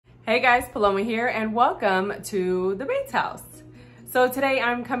Hey guys, Paloma here and welcome to the Bates house. So today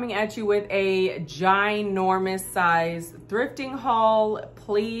I'm coming at you with a ginormous size thrifting haul.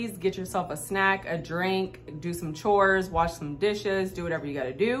 Please get yourself a snack, a drink, do some chores, wash some dishes, do whatever you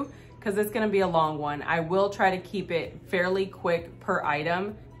gotta do because it's gonna be a long one. I will try to keep it fairly quick per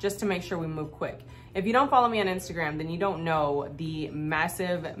item just to make sure we move quick. If you don't follow me on Instagram, then you don't know the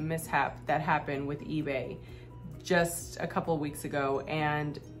massive mishap that happened with eBay just a couple of weeks ago,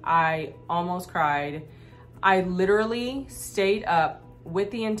 and I almost cried. I literally stayed up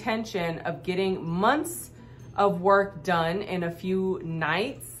with the intention of getting months of work done in a few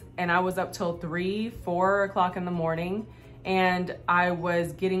nights, and I was up till 3, 4 o'clock in the morning, and I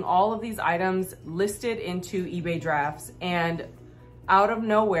was getting all of these items listed into eBay drafts, and out of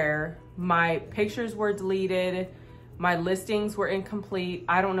nowhere, my pictures were deleted, my listings were incomplete.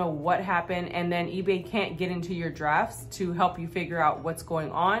 I don't know what happened. And then eBay can't get into your drafts to help you figure out what's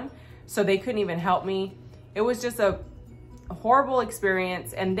going on. So they couldn't even help me. It was just a horrible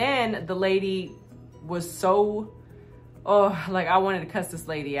experience. And then the lady was so, like I wanted to cuss this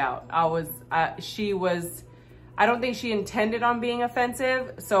lady out. I don't think she intended on being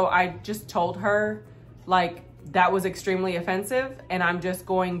offensive. So I just told her like that was extremely offensive, and I'm just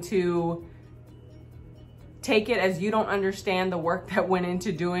going to take it as you don't understand the work that went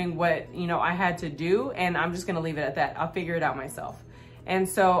into doing what, I had to do. And I'm just going to leave it at that. I'll figure it out myself. And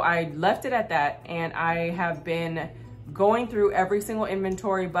so I left it at that. And I have been going through every single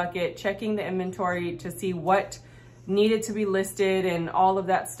inventory bucket, checking the inventory to see what needed to be listed and all of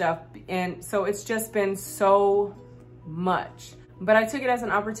that stuff. And so it's just been so much, but I took it as an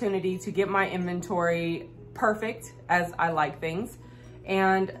opportunity to get my inventory perfect as I like things.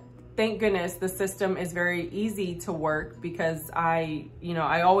 And thank goodness the system is very easy to work because I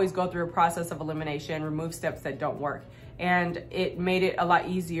always go through a process of elimination, remove steps that don't work. And it made it a lot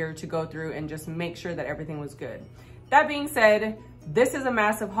easier to go through and just make sure that everything was good. That being said, this is a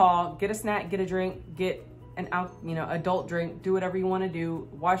massive haul. Get a snack, get a drink, get an adult drink, do whatever you want to do,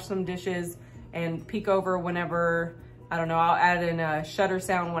 wash some dishes and peek over whenever, I don't know, I'll add in a shutter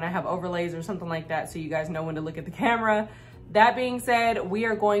sound when I have overlays or something like that so you guys know when to look at the camera. That being said, we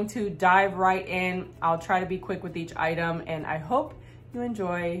are going to dive right in. I'll try to be quick with each item, and I hope you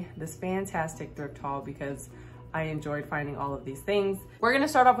enjoy this fantastic thrift haul because I enjoyed finding all of these things. We're gonna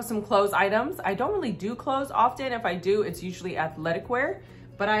start off with some clothes items. I don't really do clothes often. If I do, it's usually athletic wear,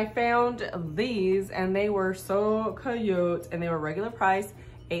 but I found these and they were so cute, and they were regular price,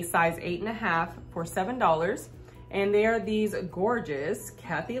 a size 8.5 for $7. And they are these gorgeous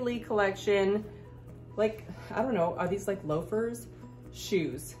Kathy Lee collection, like, I don't know, are these like loafers?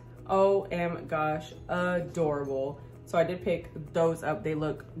 Shoes. Oh my gosh, adorable. So I did pick those up. They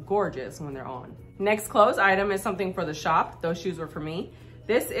look gorgeous when they're on. Next clothes item is something for the shop. Those shoes were for me.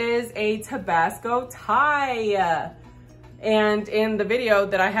 This is a Tabasco tie. And in the video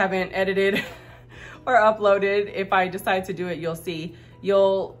that I haven't edited or uploaded, if I decide to do it,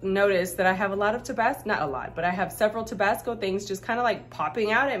 you'll notice that I have a lot of Tabasco, not a lot, but I have several Tabasco things just kind of like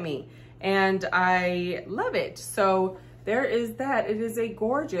popping out at me. And I love it. So there is that. It is a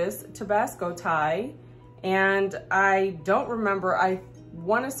gorgeous Tabasco tie. And I don't remember, I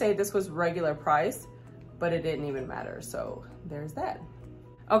want to say this was regular price, but it didn't even matter. So there's that.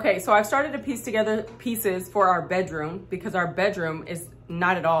 Okay, so I've started to piece together pieces for our bedroom because our bedroom is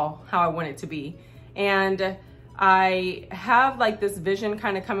not at all how I want it to be. And I have like this vision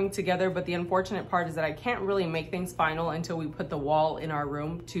kind of coming together, but the unfortunate part is that I can't really make things final until we put the wall in our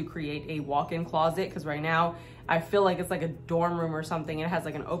room to create a walk-in closet, because right now I feel like it's like a dorm room or something. It has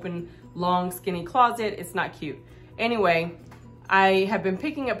like an open, long, skinny closet. It's not cute. Anyway, I have been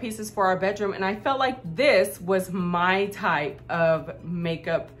picking up pieces for our bedroom, and I felt like this was my type of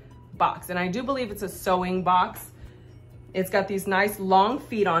makeup box. And I do believe it's a sewing box. It's got these nice long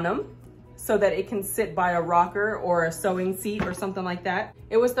feet on them, so that it can sit by a rocker or a sewing seat or something like that.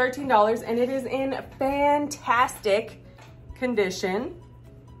 It was $13 and it is in fantastic condition.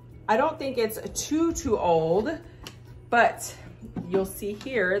 I don't think it's too old, but you'll see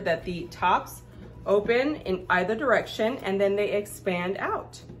here that the tops open in either direction and then they expand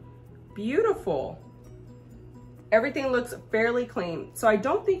out. Beautiful. Everything looks fairly clean. So I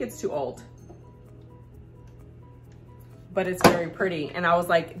don't think it's too old, but it's very pretty. And I was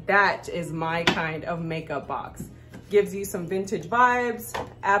like, that is my kind of makeup box. Gives you some vintage vibes.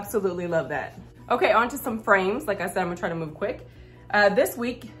 Absolutely love that. Okay, on to some frames. Like I said, I'm gonna try to move quick. This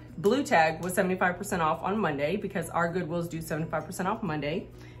week, Blue Tag was 75% off on Monday because our Goodwills do 75% off Monday.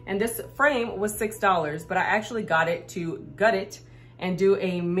 And this frame was $6, but I actually got it to gut it and do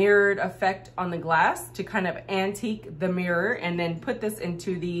a mirrored effect on the glass to kind of antique the mirror, and then put this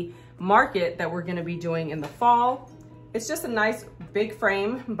into the market that we're gonna be doing in the fall. It's just a nice big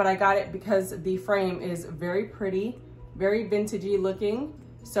frame, but I got it because the frame is very pretty, very vintagey looking.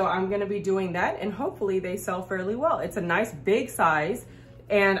 So I'm gonna be doing that, and hopefully they sell fairly well. It's a nice big size,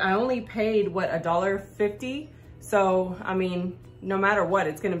 and I only paid, what, $1.50? So, I mean, no matter what,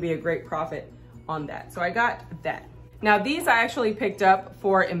 it's gonna be a great profit on that. So I got that. Now these I actually picked up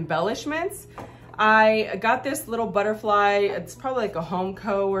for embellishments. I got this little butterfly, it's probably like a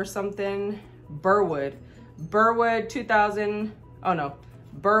Homeco or something, Burwood 2000, oh no,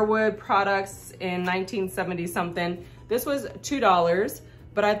 Burwood products in 1970 something. This was $2,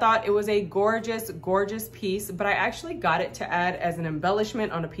 but I thought it was a gorgeous, gorgeous piece, but I actually got it to add as an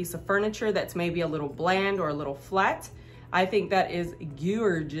embellishment on a piece of furniture that's maybe a little bland or a little flat. I think that is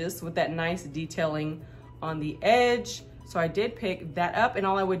gorgeous with that nice detailing on the edge. So I did pick that up, and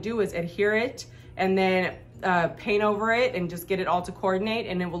all I would do is adhere it and then paint over it and just get it all to coordinate,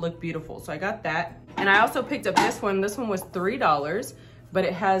 and it will look beautiful. So I got that. And I also picked up this one. This one was $3, but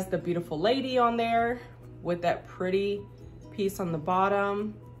it has the beautiful lady on there with that pretty piece on the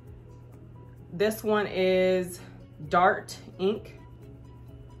bottom. This one is Dart ink.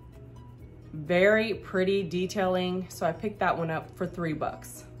 Very pretty detailing. So I picked that one up for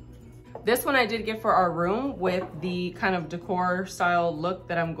 $3. This one I did get for our room with the kind of decor style look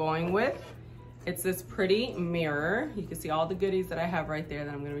that I'm going with. It's this pretty mirror. You can see all the goodies that I have right there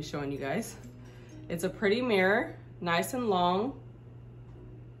that I'm gonna be showing you guys. It's a pretty mirror, nice and long.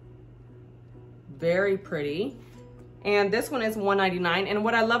 Very pretty. And this one is $1.99. And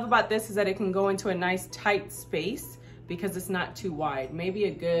what I love about this is that it can go into a nice tight space because it's not too wide. Maybe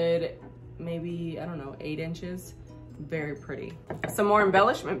a good, maybe, I don't know, 8 inches. Very pretty. Some more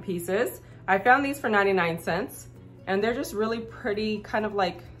embellishment pieces. I found these for 99 cents. And they're just really pretty, kind of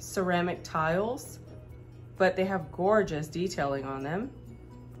like ceramic tiles, but they have gorgeous detailing on them.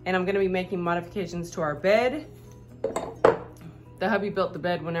 And I'm gonna be making modifications to our bed. The hubby built the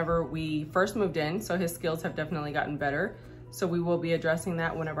bed whenever we first moved in, so his skills have definitely gotten better. So we will be addressing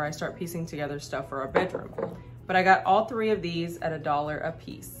that whenever I start piecing together stuff for our bedroom. But I got all 3 of these at $1 a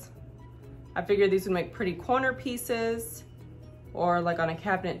piece. I figured these would make pretty corner pieces, or like on a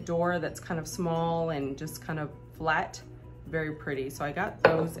cabinet door that's kind of small and just kind of flat. Very pretty. So I got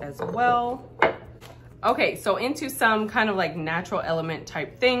those as well. Okay, so into some kind of like natural element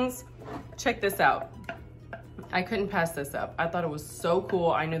type things. Check this out. I couldn't pass this up. I thought it was so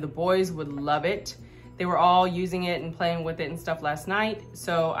cool. I knew the boys would love it. They were all using it and playing with it and stuff last night,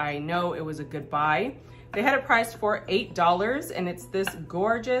 so I know it was a good buy. They had it priced for $8, and it's this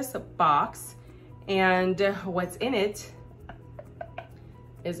gorgeous box. And what's in it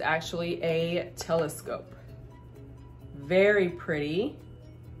is actually a telescope. Very pretty.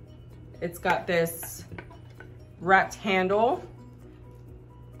 It's got this wrapped handle,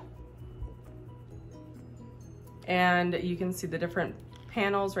 and you can see the different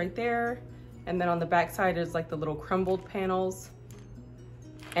panels right there. And then on the back side is like the little crumbled panels,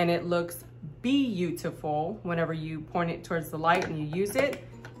 and it looks beautiful whenever you point it towards the light and you use it.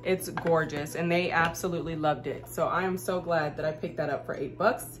 It's gorgeous, and they absolutely loved it. So I am so glad that I picked that up for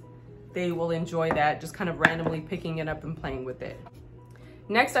 $8. They will enjoy that, just kind of randomly picking it up and playing with it.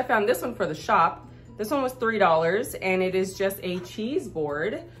 Next, I found this one for the shop. This one was $3, and it is just a cheese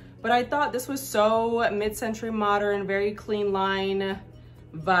board. But I thought this was so mid-century modern, very clean line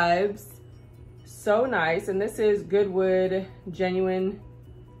vibes. So nice. And this is Goodwood Genuine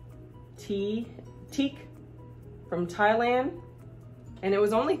Teak from Thailand. And it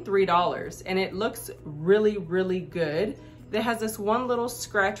was only $3, and it looks really, really good. It has this one little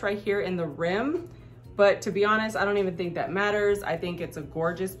scratch right here in the rim, but to be honest, I don't even think that matters. I think it's a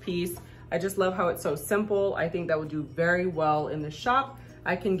gorgeous piece. I just love how it's so simple. I think that would do very well in the shop.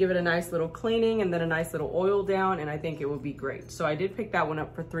 I can give it a nice little cleaning and then a nice little oil down, and I think it would be great. So I did pick that one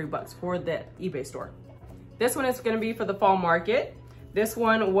up for $3 for the eBay store. This one is gonna be for the fall market. This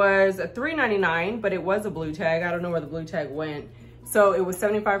one was $3.99, but it was a blue tag. I don't know where the blue tag went. So it was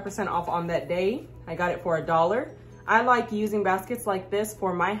 75% off on that day. I got it for $1. I like using baskets like this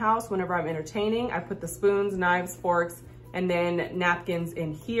for my house whenever I'm entertaining. I put the spoons, knives, forks, and then napkins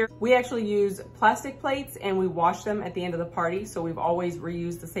in here. We actually use plastic plates, and we wash them at the end of the party. So we've always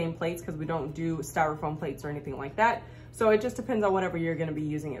reused the same plates because we don't do styrofoam plates or anything like that. So it just depends on whatever you're gonna be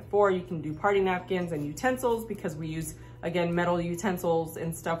using it for. You can do party napkins and utensils because we use, again, metal utensils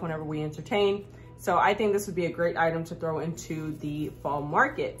and stuff whenever we entertain. So I think this would be a great item to throw into the fall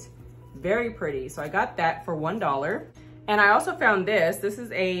market. Very pretty. So I got that for $1. And I also found this. This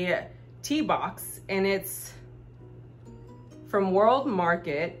is a tea box, and it's from World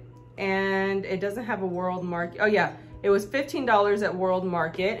Market, and it doesn't have a World Market. Oh yeah, it was $15 at World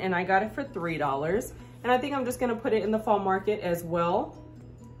Market, and I got it for $3. And I think I'm just gonna put it in the fall market as well,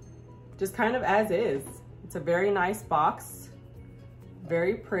 just kind of as is. It's a very nice box,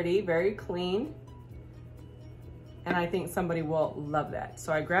 very pretty, very clean. And I think somebody will love that.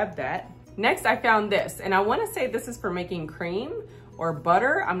 So I grabbed that. Next, I found this, and I wanna say this is for making cream or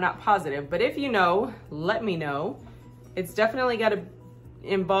butter. I'm not positive, but if you know, let me know. It's definitely gotta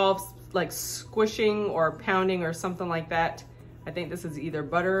involve like squishing or pounding or something like that. I think this is either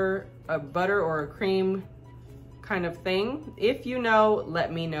a butter or a cream kind of thing. If you know,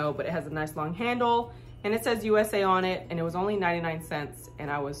 let me know, but it has a nice long handle and it says USA on it, and it was only 99 cents, and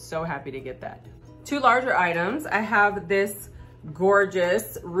I was so happy to get that. Two larger items. I have this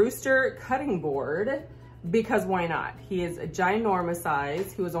gorgeous rooster cutting board, because why not? He is a ginormous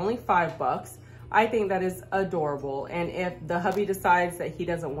size. He was only $5. I think that is adorable. And if the hubby decides that he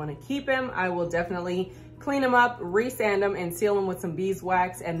doesn't want to keep him, I will definitely clean him up, resand him, and seal him with some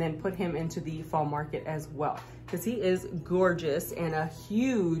beeswax, and then put him into the fall market as well, because he is gorgeous and a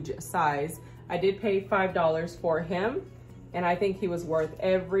huge size. I did pay $5 for him, and I think he was worth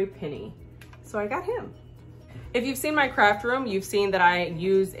every penny. So I got him. If you've seen my craft room, you've seen that I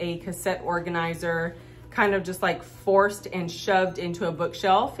use a cassette organizer, kind of just like forced and shoved into a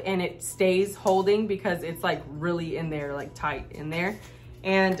bookshelf, and it stays holding because it's like really in there, like tight in there.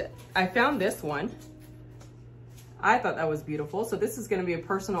 And I found this one. I thought that was beautiful. So this is gonna be a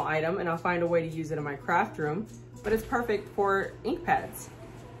personal item, and I'll find a way to use it in my craft room, but it's perfect for ink pads.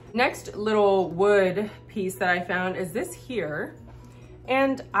 Next little wood piece that I found is this here.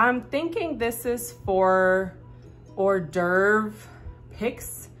 And I'm thinking this is for hors d'oeuvre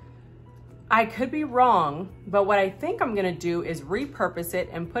picks. I could be wrong, but what I think I'm gonna do is repurpose it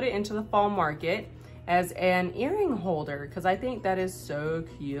and put it into the fall market as an earring holder, because I think that is so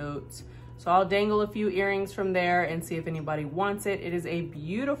cute. So I'll dangle a few earrings from there and see if anybody wants it. It is a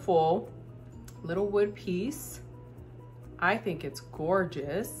beautiful little wood piece. I think it's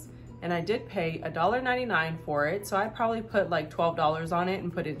gorgeous. And I did pay $1.99 for it. So I probably put like $12 on it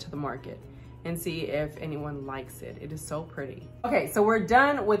and put it into the market and see if anyone likes it. It is so pretty. Okay, so we're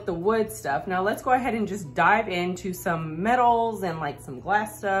done with the wood stuff. Now let's go ahead and just dive into some metals and like some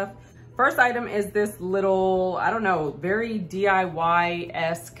glass stuff. First item is this little, I don't know, very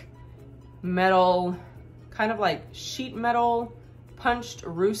DIY-esque metal, kind of like sheet metal punched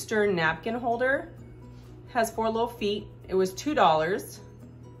rooster napkin holder. Has 4 little feet. It was $2.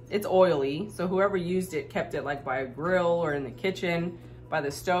 It's oily, so whoever used it kept it like by a grill or in the kitchen, by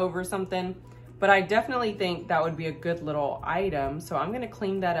the stove or something. But I definitely think that would be a good little item. So I'm gonna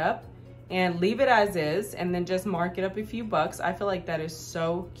clean that up and leave it as is, and then just mark it up a few bucks. I feel like that is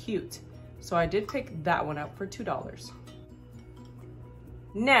so cute. So I did pick that one up for $2.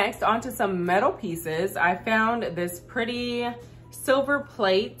 Next, onto some metal pieces. I found this pretty silver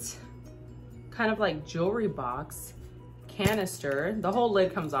plate, kind of like jewelry box canister. The whole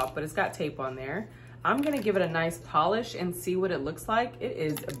lid comes off, but it's got tape on there. I'm gonna give it a nice polish and see what it looks like. It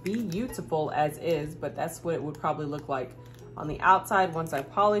is beautiful as is, but that's what it would probably look like on the outside once I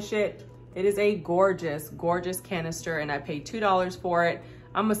polish it. It is a gorgeous, gorgeous canister, and I paid $2 for it.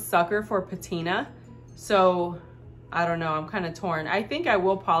 I'm a sucker for patina, so I don't know, I'm kind of torn. I think I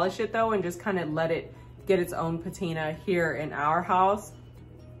will polish it though and just kind of let it get its own patina here in our house.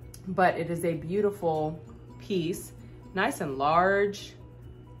 But it is a beautiful piece, nice and large.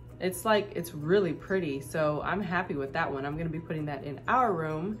 It's like, it's really pretty. So I'm happy with that one. I'm gonna be putting that in our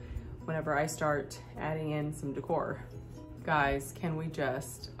room whenever I start adding in some decor. Guys, can we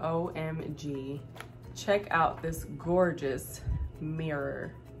just, OMG, check out this gorgeous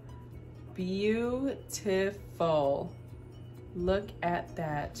mirror. Beautiful. Look at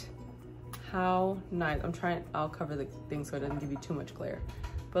that. How nice. I'll cover the thing so it doesn't give you too much glare.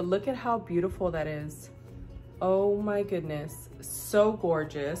 But look at how beautiful that is. Oh my goodness, so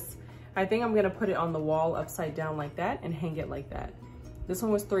gorgeous. I think I'm gonna put it on the wall upside down like that and hang it like that. This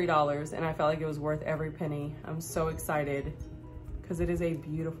one was $3 and I felt like it was worth every penny. I'm so excited because it is a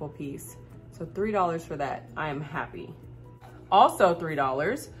beautiful piece. So $3 for that, I am happy. Also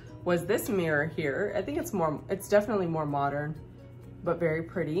 $3 was this mirror here. I think it's definitely more modern, but very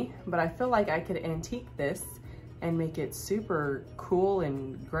pretty. But I feel like I could antique this and make it super cool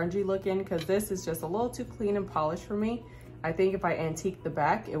and grungy looking, because this is just a little too clean and polished for me. I think if I antique the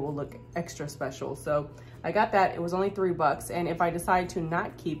back, it will look extra special. So I got that, it was only $3. And if I decide to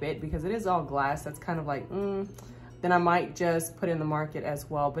not keep it, because it is all glass, that's kind of like, then I might just put it in the market as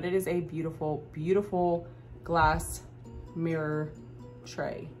well. But it is a beautiful, beautiful glass mirror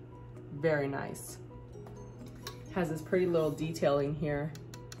tray. Very nice. Has this pretty little detailing here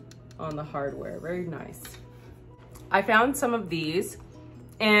on the hardware, very nice. I found some of these,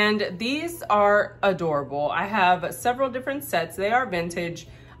 and these are adorable. I have several different sets. They are vintage.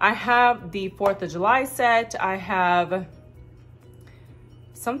 I have the 4th of July set. I have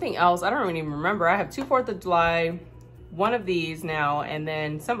something else. I don't even remember. I have 2 4th of July, one of these now, and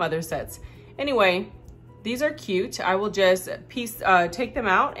then some other sets. Anyway, these are cute. I will just take them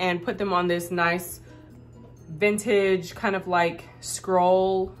out and put them on this nice vintage kind of like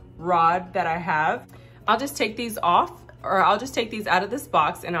scroll rod that I have. I'll just take these off, or I'll just take these out of this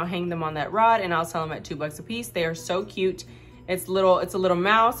box and I'll hang them on that rod, and I'll sell them at $2 a piece. They are so cute. It's a little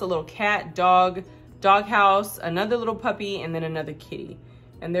mouse, a little cat, dog house, another little puppy, and then another kitty.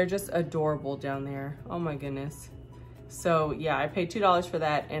 And they're just adorable down there. Oh my goodness. So yeah, I paid $2 for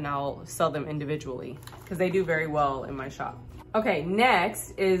that, and I'll sell them individually because they do very well in my shop. Okay,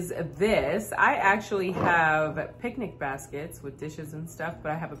 next is this. I actually have picnic baskets with dishes and stuff,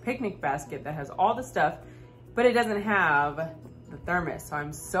 but I have a picnic basket that has all the stuff, but it doesn't have the thermos. So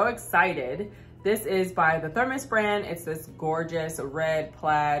I'm so excited. This is by the Thermos brand. It's this gorgeous red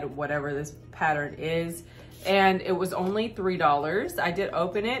plaid, whatever this pattern is. And it was only $3. I did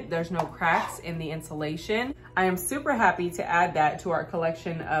open it. There's no cracks in the insulation. I am super happy to add that to our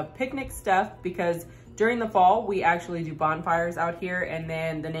collection of picnic stuff, because during the fall, we actually do bonfires out here, and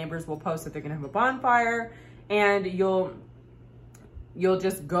then the neighbors will post that they're gonna have a bonfire, and you'll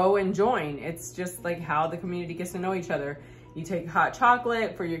just go and join. It's just like how the community gets to know each other. You take hot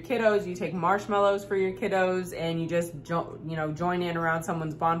chocolate for your kiddos, you take marshmallows for your kiddos, and you just join in around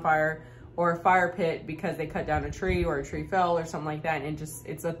someone's bonfire or a fire pit because they cut down a tree or a tree fell or something like that, and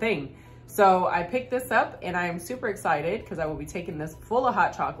it's a thing. So I picked this up, and I am super excited because I will be taking this full of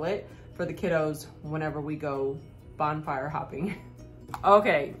hot chocolate for the kiddos whenever we go bonfire hopping.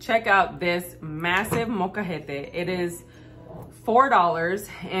 Okay, check out this massive molcajete. It is $4,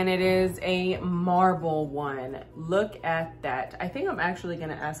 and it is a marble one. Look at that. I think I'm actually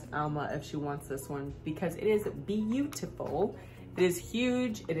gonna ask Alma if she wants this one because it is beautiful. It is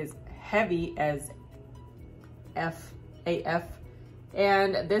huge. It is heavy as AF.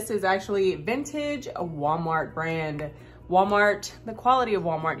 And this is actually vintage Walmart brand. Walmart, the quality of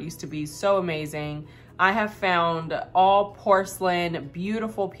Walmart used to be so amazing. I have found all porcelain,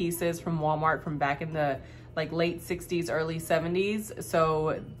 beautiful pieces from Walmart from back in the like late 60s, early 70s.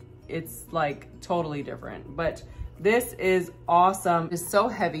 So it's like totally different, but this is awesome. It's so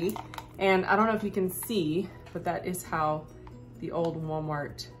heavy. And I don't know if you can see, but that is how the old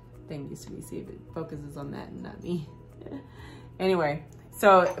Walmart thing used to be. See if it focuses on that and not me. Anyway,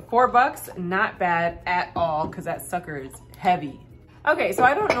 so $4, not bad at all, because that sucker is heavy. Okay, so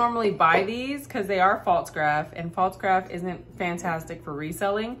I don't normally buy these because they are Falstaff, and Falstaff isn't fantastic for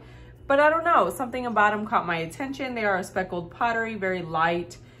reselling, but I don't know, something about them caught my attention. They are a speckled pottery, very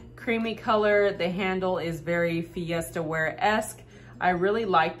light, creamy color. The handle is very Fiesta ware-esque. I really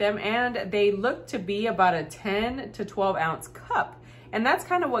like them, and they look to be about a 10 to 12 ounce cup. And that's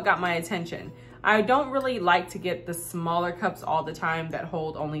kind of what got my attention. I don't really like to get the smaller cups all the time that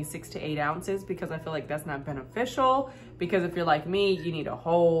hold only 6 to 8 ounces because I feel like that's not beneficial, because if you're like me, you need a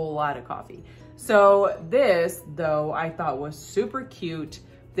whole lot of coffee. So this, though, I thought was super cute.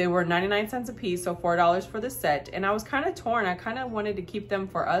 They were 99 cents a piece, so $4 for the set. And I was kind of torn. I kind of wanted to keep them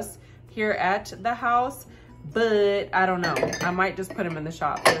for us here at the house, but I don't know. I might just put them in the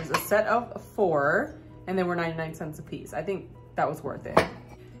shop. There's a set of 4, and they were 99 cents a piece. I think that was worth it.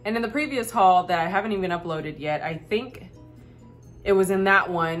 And in the previous haul that I haven't even uploaded yet, I think it was in that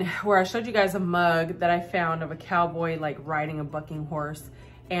one where I showed you guys a mug that I found of a cowboy like riding a bucking horse.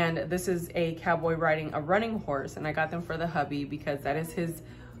 And this is a cowboy riding a running horse, and I got them for the hubby because that is his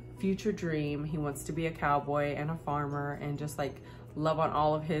future dream. He wants to be a cowboy and a farmer and just like love on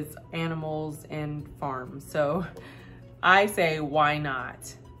all of his animals and farm. So I say, why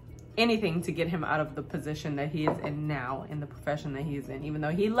not? Anything to get him out of the position that he is in now, in the profession that he is in. Even though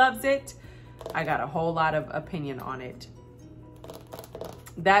he loves it, I got a whole lot of opinion on it.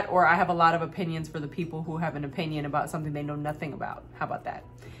 That, or I have a lot of opinions for the people who have an opinion about something they know nothing about. How about that?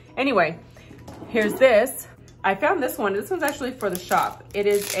 Anyway, here's this. I found this one. This one's actually for the shop. It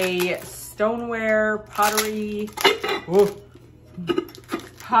is a stoneware pottery,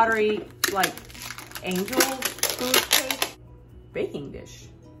 like angel food cake baking dish.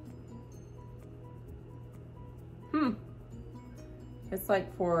 It's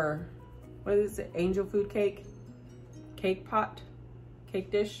like for, what is it? Angel food cake? Cake pot? Cake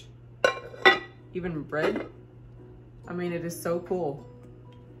dish? Even bread? I mean, it is so cool.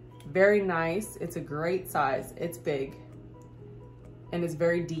 Very nice. It's a great size. It's big. And it's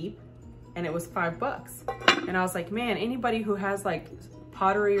very deep. and it was $5. And I was like, man, anybody who has like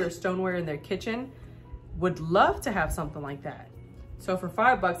pottery or stoneware in their kitchen would love to have something like that. So for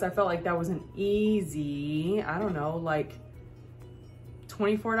 $5, I felt like that was an easy, I don't know, like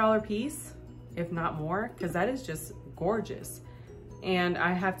 $24 piece, if not more, because that is just gorgeous. And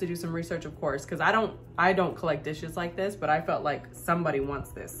I have to do some research, of course, because I don't collect dishes like this, but I felt like somebody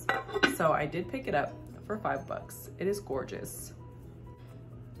wants this. So I did pick it up for $5. It is gorgeous.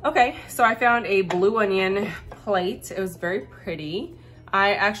 Okay, so I found a blue onion plate. It was very pretty.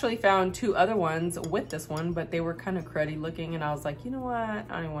 I actually found 2 other ones with this one, but they were kind of cruddy looking, and I was like, you know what? I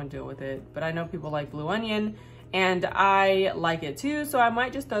don't even want to deal with it. But I know people like blue onion, and I like it too, so I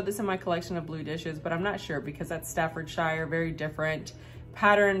might just throw this in my collection of blue dishes, but I'm not sure because that's Staffordshire, very different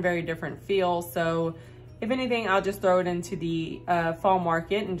pattern, very different feel. So if anything, I'll just throw it into the fall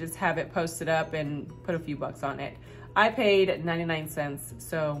market and just have it posted up and put a few bucks on it. I paid 99 cents,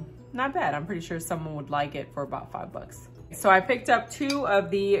 so not bad. I'm pretty sure someone would like it for about $5. So I picked up 2 of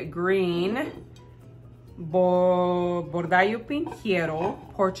the green Bordallo Pinheiro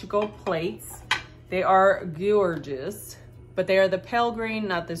Portugal plates. They are gorgeous, but they are the pale green,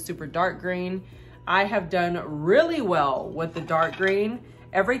 not the super dark green. I have done really well with the dark green.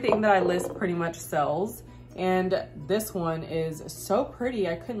 Everything that I list pretty much sells. And this one is so pretty,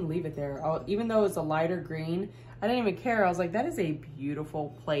 I couldn't leave it there. Even though it's a lighter green, I didn't even care. I was like, that is a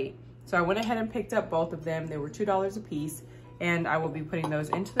beautiful plate. So I went ahead and picked up both of them. They were $2 a piece, and I will be putting those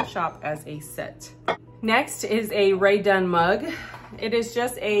into the shop as a set. Next is a Ray Dunn mug. It is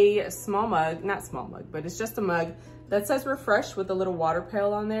just a small mug, not small mug, but it's just a mug that says refresh with a little water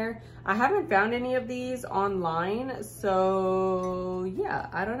pail on there. I haven't found any of these online, so yeah,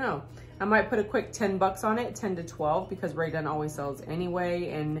 I don't know. I might put a quick $10 on it, 10 to 12, because Ray Dunn always sells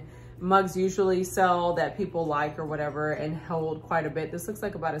anyway, and mugs usually sell that people like or whatever and hold quite a bit. This looks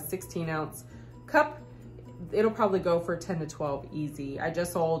like about a 16-ounce cup. It'll probably go for 10 to 12 easy. I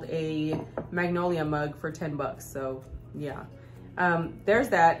just sold a Magnolia mug for $10, so yeah. There's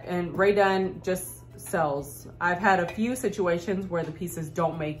that, and Ray Dunn just sells. I've had a few situations where the pieces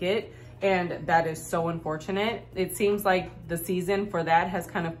don't make it, and that is so unfortunate. It seems like the season for that has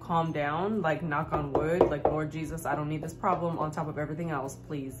kind of calmed down, like knock on wood, like Lord Jesus, I don't need this problem on top of everything else,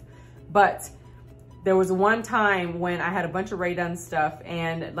 please. But there was one time when I had a bunch of Ray Dunn stuff,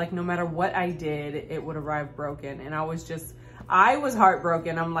 and like no matter what I did, it would arrive broken. And I was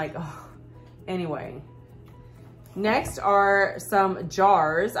heartbroken. I'm like, oh. Anyway. Next are some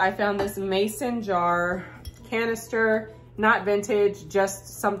jars. I found this mason jar canister, not vintage,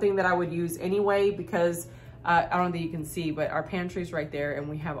 just something that I would use anyway, because I don't think you can see, but our pantry's right there and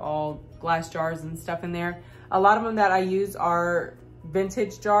we have all glass jars and stuff in there. A lot of them that I use are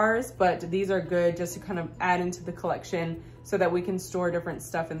vintage jars, but these are good just to kind of add into the collection so that we can store different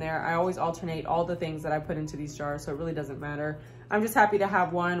stuff in there. I always alternate all the things that I put into these jars, so it really doesn't matter. I'm just happy to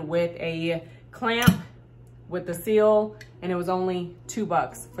have one with a clamp with the seal, and it was only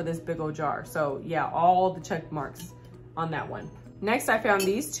 $2 for this big old jar. So yeah, all the check marks on that one. Next, I found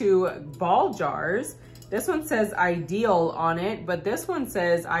these 2 ball jars. This one says Ideal on it, but this one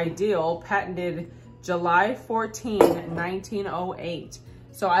says Ideal, patented July 14, 1908.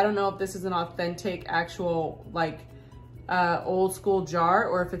 So I don't know if this is an authentic, actual, like, old school jar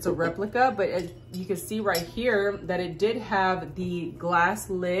or if it's a replica, but you can see right here that it did have the glass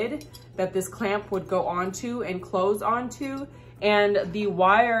lid that this clamp would go onto and close onto, and the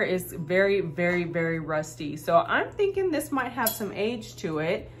wire is very, very, very rusty. So I'm thinking this might have some age to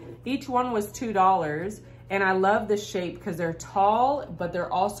it. Each one was $2, and I love the shape because they're tall, but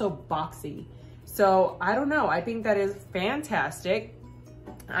they're also boxy. So I don't know, I think that is fantastic.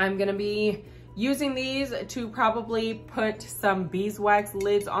 I'm gonna be using these to probably put some beeswax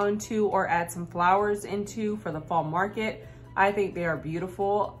lids onto or add some flowers into for the fall market. I think they are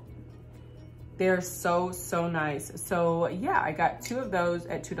beautiful. They're so, so nice. So yeah, I got 2 of those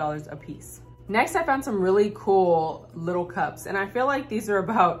at $2 a piece. Next, I found some really cool little cups, and I feel like these are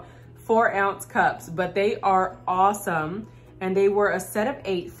about 4-ounce cups, but they are awesome. And they were a set of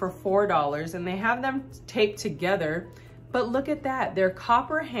 8 for $4, and they have them taped together. But look at that, they're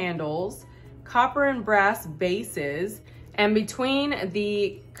copper handles, copper and brass bases, and between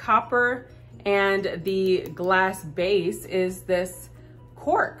the copper and the glass base is this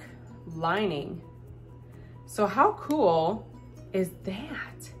cork lining. So how cool is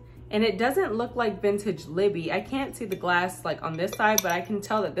that? And it doesn't look like vintage Libby. I can't see the glass like on this side, but I can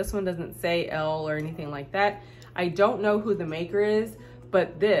tell that this one doesn't say L or anything like that. I don't know who the maker is,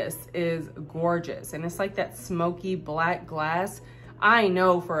 but this is gorgeous. And it's like that smoky black glass. I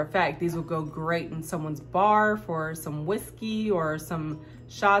know for a fact these will go great in someone's bar for some whiskey or some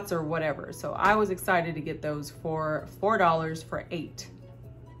shots or whatever. So I was excited to get those for $4 for 8.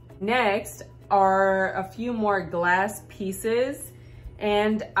 Next are a few more glass pieces,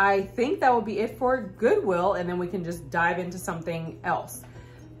 and I think that will be it for Goodwill, and then we can just dive into something else.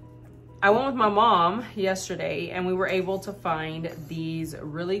 I went with my mom yesterday and we were able to find these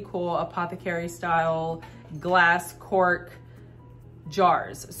really cool apothecary style glass cork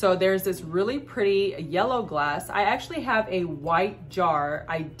jars. So there's this really pretty yellow glass. I actually have a white jar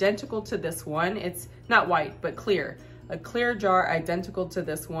identical to this one. It's not white, but clear. A clear jar identical to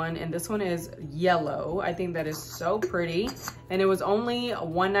this one, and this one is yellow. I think that is so pretty, and it was only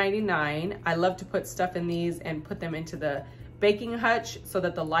 $1.99. I love to put stuff in these and put them into the baking hutch so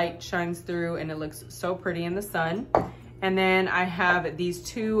that the light shines through and it looks so pretty in the sun. And then I have these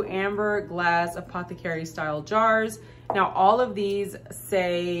 2 amber glass apothecary style jars. Now all of these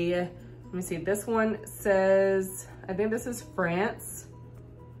say, let me see, this one says, I think this is France.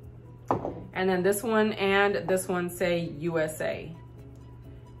 And then this one and this one say USA.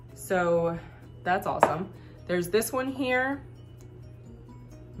 So that's awesome. There's this one here.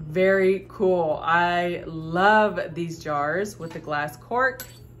 Very cool. I love these jars with the glass cork.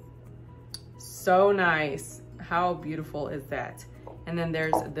 So nice. How beautiful is that? And then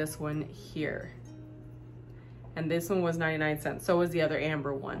there's this one here. And this one was 99 cents. So was the other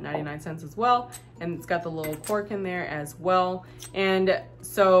amber one, 99 cents as well. And it's got the little cork in there as well. And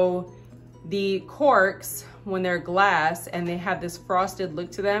so the corks, when they're glass and they have this frosted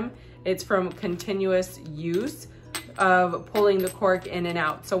look to them, it's from continuous use of pulling the cork in and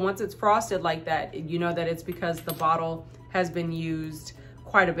out. So once it's frosted like that, you know that it's because the bottle has been used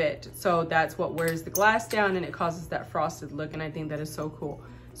quite a bit. So that's what wears the glass down and it causes that frosted look, and I think that is so cool.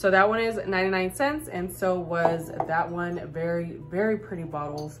 So that one is 99 cents, and so was that one. Very, very pretty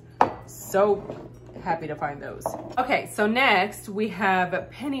bottles. So happy to find those. Okay, so next we have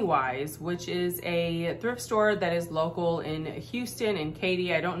Pennywise, which is a thrift store that is local in Houston and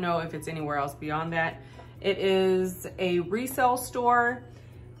Katy. I don't know if it's anywhere else beyond that. It is a resale store,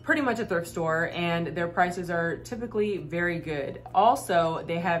 pretty much a thrift store, and their prices are typically very good. Also,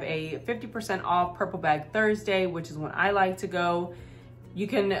 they have a 50% off Purple Bag Thursday, which is when I like to go. You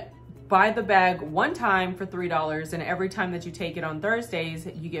can buy the bag one time for $3, and every time that you take it on Thursdays,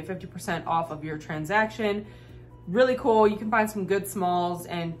 you get 50% off of your transaction. Really cool. You can find some good smalls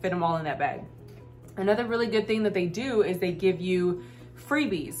and fit them all in that bag. Another really good thing that they do is they give you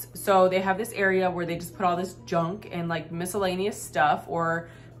freebies. So they have this area where they just put all this junk and like miscellaneous stuff or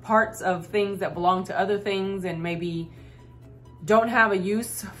parts of things that belong to other things and maybe don't have a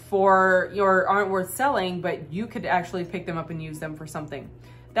use for or aren't worth selling, but you could actually pick them up and use them for something.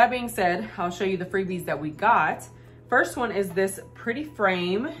 That being said, I'll show you the freebies that we got. First one is this pretty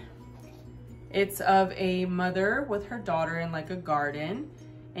frame. It's of a mother with her daughter in like a garden,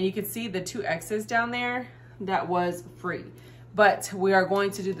 and you can see the 2 X's down there. That was free. But we are going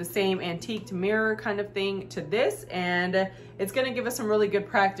to do the same antiqued mirror kind of thing to this, and it's gonna give us some really good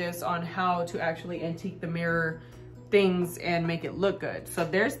practice on how to actually antique the mirror things and make it look good. So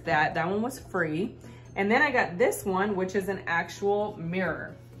there's that. That one was free. And then I got this one, which is an actual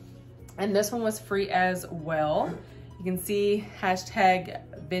mirror. And this one was free as well. You can see hashtag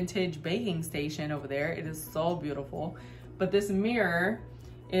vintage baking station over there. It is so beautiful. But this mirror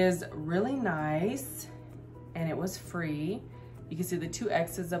is really nice and it was free. You can see the 2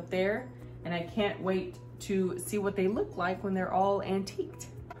 X's up there, and I can't wait to see what they look like when they're all antiqued.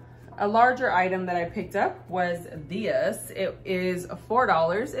 A larger item that I picked up was this. It is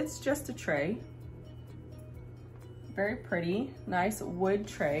 $4. It's just a tray. Very pretty, nice wood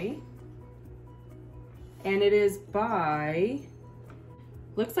tray. And it is by,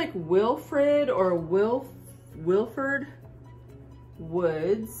 looks like Wilfred or Wilford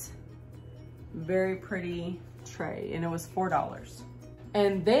Woods. Very pretty tray, and it was $4.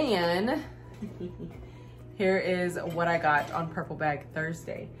 And then here is what I got on Purple Bag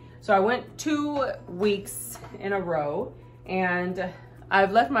Thursday. So I went 2 weeks in a row, and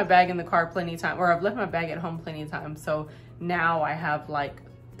I've left my bag in the car plenty of times, or I've left my bag at home plenty of times. So now I have like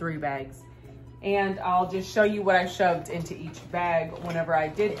 3 bags, and I'll just show you what I shoved into each bag whenever I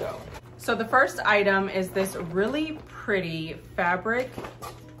did go. So the first item is this really pretty fabric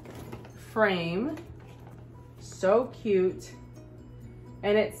frame. So cute.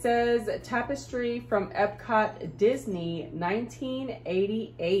 And it says tapestry from Epcot Disney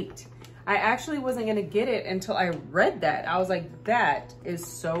 1988. I actually wasn't gonna get it until I read that. I was like, that is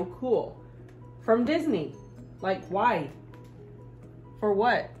so cool. From Disney. Like, why? For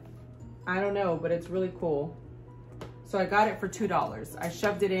what? I don't know, but it's really cool. So I got it for $2. I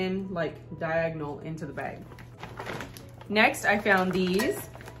shoved it in like diagonal into the bag. Next, I found these.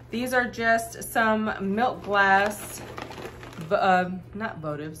 These are just some milk glass, not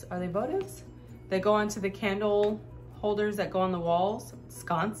votives. Are they votives? They go onto the candle holders that go on the walls.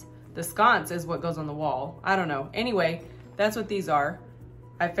 Sconce. The sconce is what goes on the wall. I don't know. Anyway, that's what these are.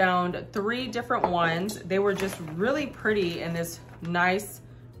 I found 3 different ones. They were just really pretty in this nice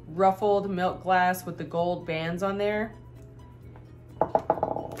ruffled milk glass with the gold bands on there.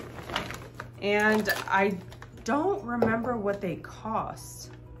 And I don't remember what they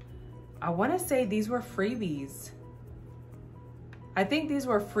cost. I want to say these were freebies. I think these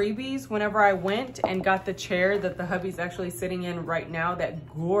were freebies whenever I went and got the chair that the hubby's actually sitting in right now, that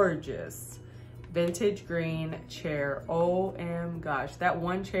gorgeous vintage green chair. OM gosh, that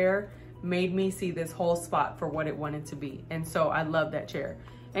one chair made me see this whole spot for what it wanted to be. And so I love that chair.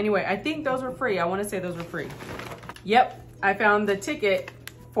 Anyway, I think those were free. I want to say those were free. Yep, I found the ticket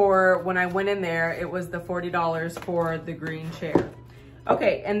for when I went in there. It was the $40 for the green chair.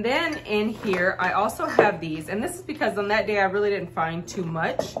 Okay, and then in here, I also have these, and this is because on that day, I really didn't find too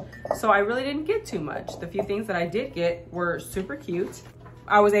much. So I really didn't get too much. The few things that I did get were super cute.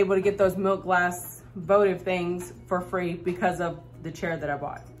 I was able to get those milk glass votive things for free because of the chair that I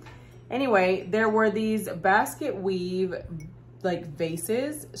bought. Anyway, there were these basket weave like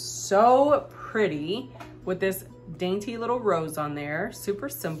vases, so pretty, with this dainty little rose on there, super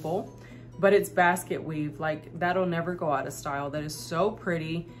simple. But it's basket weave, like that'll never go out of style. That is so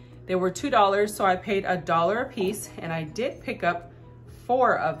pretty. They were $2, so I paid $1 a piece, and I did pick up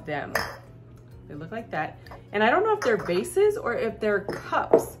 4 of them. They look like that. And I don't know if they're vases or if they're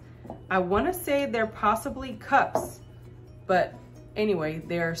cups. I want to say they're possibly cups, but anyway,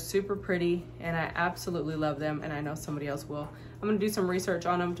 they're super pretty and I absolutely love them, and I know somebody else will. I'm gonna do some research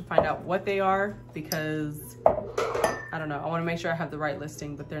on them to find out what they are, because I don't know, I want to make sure I have the right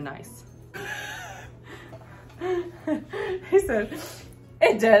listing, but they're nice. He said,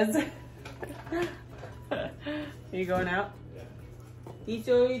 it does. You going out? You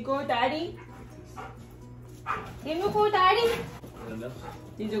go, Daddy? You go, Daddy?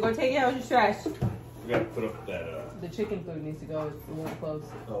 Need to go take out your trash. We gotta put up that, The chicken food needs to go, it won't close.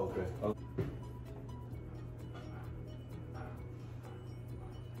 Oh, okay.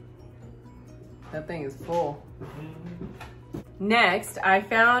 That thing is full. Next, I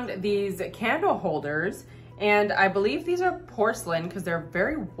found these candle holders, and I believe these are porcelain because they're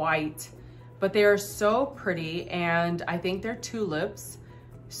very white, but they are so pretty, and I think they're tulips.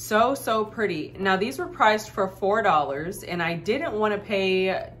 So pretty. Now these were priced for $4, and I didn't want to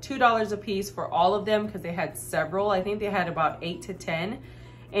pay $2 a piece for all of them because they had several. I think they had about 8 to 10,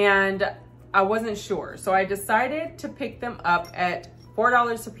 and I wasn't sure. So I decided to pick them up at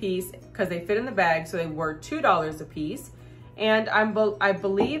 $4 a piece because they fit in the bag, so they were $2 a piece. And I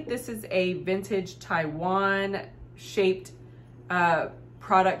believe this is a vintage Taiwan shaped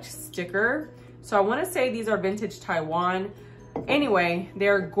product sticker. So I want to say these are vintage Taiwan. Anyway,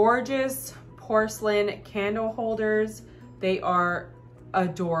 they're gorgeous porcelain candle holders. They are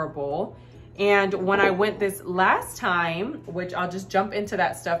adorable. And when I went this last time, which I'll just jump into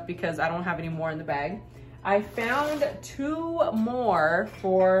that stuff because I don't have any more in the bag, I found 2 more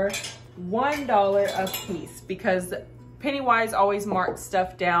for $1 a piece because Pennywise always marks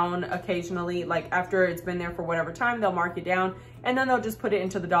stuff down occasionally. Like after it's been there for whatever time, they'll mark it down and then they'll just put it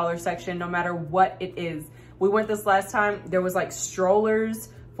into the dollar section no matter what it is. We went this last time, there was like strollers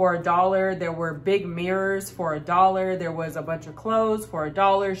for $1. There were big mirrors for $1. There was a bunch of clothes for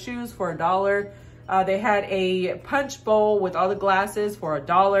 $1, shoes for $1. They had a punch bowl with all the glasses for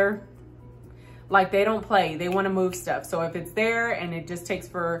 $1. Like they don't play, they want to move stuff. So if it's there and it just takes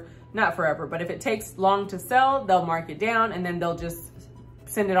not forever, but if it takes long to sell, they'll mark it down and then they'll just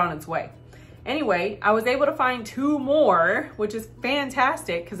send it on its way. Anyway, I was able to find 2 more, which is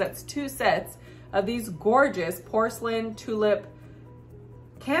fantastic because that's 2 sets of these gorgeous porcelain tulip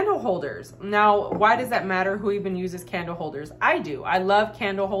candle holders. Now, why does that matter? Who even uses candle holders? I do. I love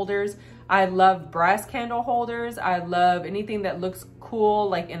candle holders. I love brass candle holders. I love anything that looks cool,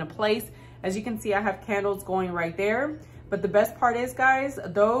 like in a place. As you can see, I have candles going right there. But the best part is, guys,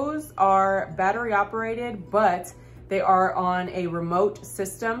 those are battery operated, but they are on a remote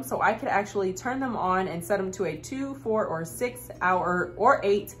system. So I could actually turn them on and set them to a 2, 4, or 6 hour or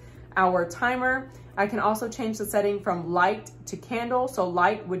 8 hour timer. I can also change the setting from light to candle. So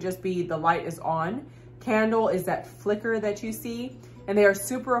light would just be the light is on. Candle is that flicker that you see. And they are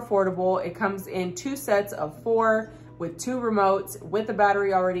super affordable. It comes in 2 sets of 4 with 2 remotes with the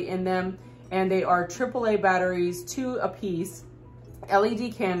battery already in them. And they are AAA batteries, 2 a piece,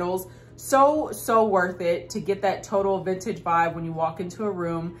 LED candles. So worth it to get that total vintage vibe when you walk into a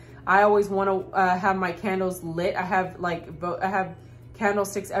room. I always want to have my candles lit. I have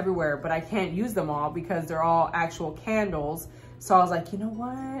candlesticks everywhere, but I can't use them all because they're all actual candles. So I was like, you know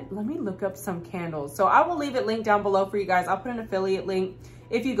what? Let me look up some candles. So I will leave it linked down below for you guys. I'll put an affiliate link.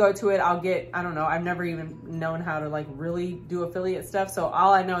 If you go to it, I'll get, I don't know, I've never even known how to like really do affiliate stuff. So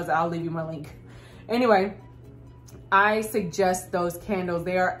all I know is I'll leave you my link. Anyway, I suggest those candles.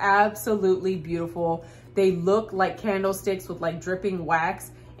 They are absolutely beautiful. They look like candlesticks with like dripping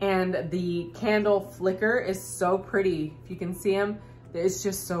wax, and the candle flicker is so pretty. If you can see them, it's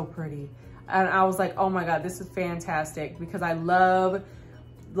just so pretty. And I was like, oh my God, this is fantastic, because I love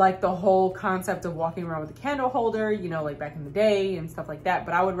like the whole concept of walking around with a candle holder, you know, like back in the day and stuff like that.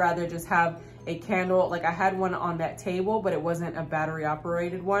 But I would rather just have a candle. Like I had one on that table, but it wasn't a battery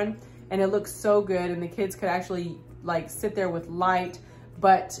operated one. And it looks so good. And the kids could actually like sit there with light,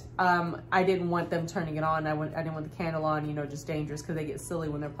 but I didn't want them turning it on. I didn't want the candle on, you know, just dangerous, because they get silly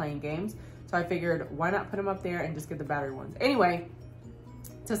when they're playing games. So I figured, why not put them up there and just get the battery ones? Anyway,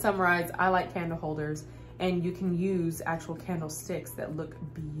 to summarize, I like candle holders, and you can use actual candlesticks that look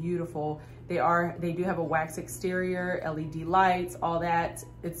beautiful. They do have a wax exterior, LED lights, all that.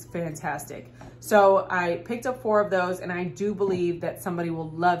 It's fantastic. So I picked up 4 of those, and I do believe that somebody will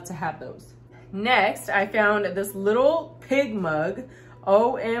love to have those. Next, I found this little pig mug.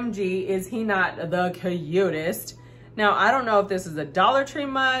 OMG, is he not the cutest? Now, I don't know if this is a Dollar Tree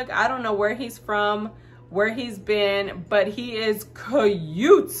mug. I don't know where he's from, where he's been, but he is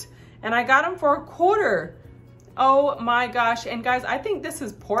cute. And I got him for $1. Oh my gosh. And guys, I think this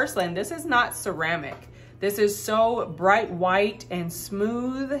is porcelain. This is not ceramic. This is so bright white and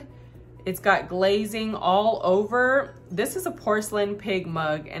smooth. It's got glazing all over. This is a porcelain pig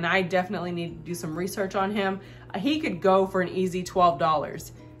mug, and I definitely need to do some research on him. He could go for an easy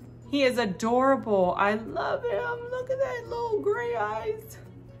 $12. He is adorable. I love him. Look at that little gray eyes.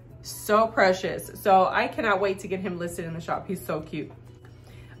 So precious. So I cannot wait to get him listed in the shop. He's so cute.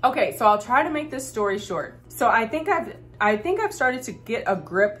 Okay, so I'll try to make this story short. So I think I've started to get a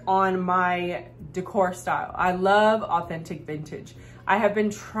grip on my decor style. I love authentic vintage. I have been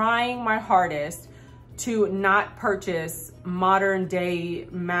trying my hardest to not purchase modern day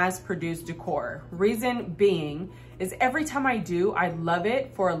mass-produced decor. Reason being is every time I do, I love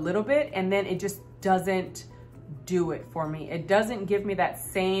it for a little bit, and then it just doesn't do it for me. It doesn't give me that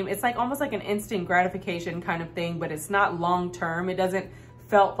same, it's like almost like an instant gratification kind of thing, but it's not long-term. It doesn't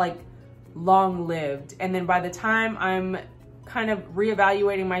felt like long-lived. And then by the time I'm kind of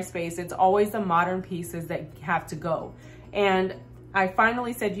reevaluating my space, it's always the modern pieces that have to go. And I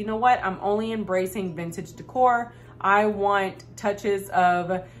finally said, you know what? I'm only embracing vintage decor. I want touches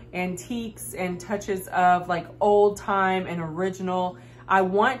of antiques and touches of like old time and original. I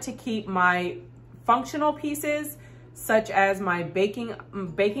want to keep my functional pieces, such as my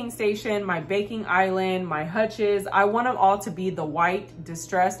baking station, my baking island, my hutches. I want them all to be the white,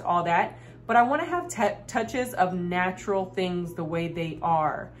 distressed, all that. But I want to have touches of natural things the way they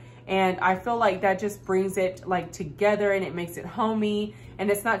are. And I feel like that just brings it like together, and it makes it homey, and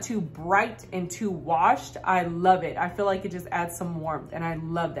it's not too bright and too washed. I love it. I feel like it just adds some warmth, and I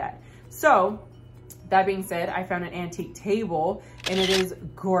love that. So that being said, I found an antique table, and it is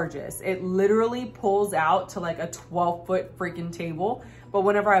gorgeous. It literally pulls out to like a 12-foot freaking table. But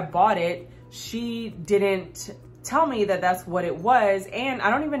whenever I bought it, she didn't tell me that that's what it was. And I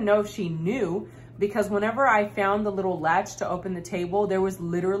don't even know if she knew, because whenever I found the little latch to open the table, there was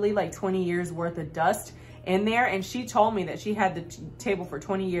literally like 20 years worth of dust in there. And she told me that she had the table for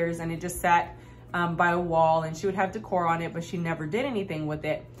 20 years and it just sat by a wall, and she would have decor on it, but she never did anything with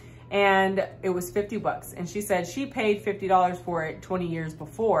it. And it was 50 bucks. And she said she paid $50 for it 20 years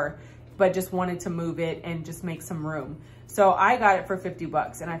before, but just wanted to move it and just make some room. So I got it for 50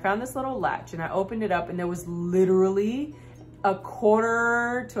 bucks, and I found this little latch, and I opened it up, and there was literally a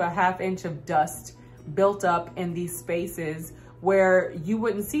 1/4 to a 1/2 inch of dust built up in these spaces where you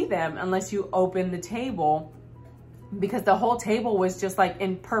wouldn't see them unless you open the table, because the whole table was just like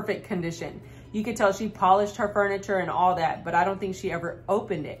in perfect condition. You could tell she polished her furniture and all that, but I don't think she ever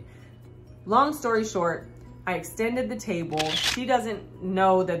opened it. Long story short, I extended the table. She doesn't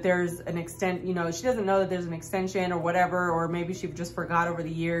know that there's an she doesn't know that there's an extension or whatever, or maybe she just forgot over the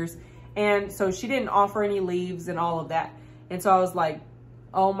years. And so she didn't offer any leaves and all of that. And so I was like,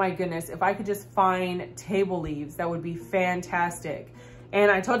 oh my goodness, if I could just find table leaves, that would be fantastic. And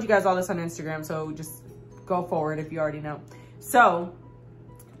I told you guys all this on Instagram, so just go forward if you already know. So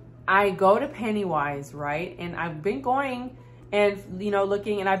I go to Pennywise, right? And I've been going and,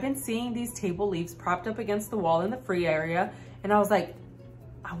 looking, and I've been seeing these table leaves propped up against the wall in the free area. And I was like,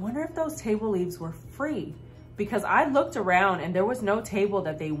 I wonder if those table leaves were free, because I looked around and there was no table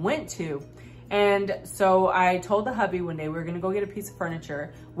that they went to. And so I told the hubby one day we were gonna go get a piece of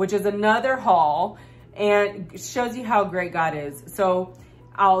furniture, which is another haul, and shows you how great God is. So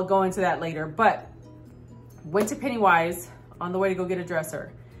I'll go into that later, but went to Pennywise on the way to go get a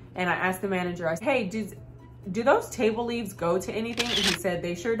dresser. And I asked the manager, I said, hey, do those table leaves go to anything? And he said,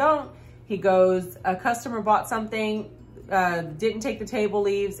 they sure don't. He goes, a customer bought something, didn't take the table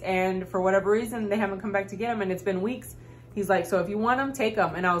leaves, and for whatever reason, they haven't come back to get them, and it's been weeks. He's like, so if you want them, take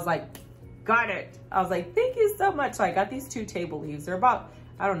them. And I was like, got it. I was like, thank you so much. So I got these 2 table leaves. They're about,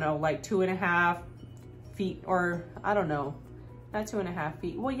 I don't know, like 2.5 feet, or I don't know, not 2.5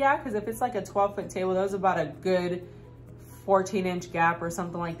 feet. Well, yeah, because if it's like a 12-foot table, that was about a good 14-inch gap or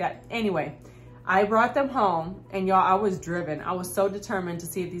something like that. Anyway, I brought them home, and y'all, I was driven. I was so determined to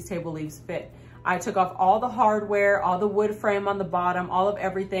see if these table leaves fit. I took off all the hardware, all the wood frame on the bottom, all of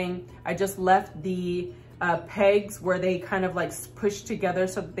everything. I just left the pegs where they kind of like push together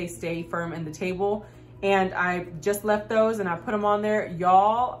so that they stay firm in the table. And I just left those and I put them on there.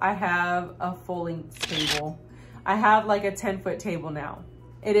 Y'all, I have a full-length table. I have like a 10-foot table now.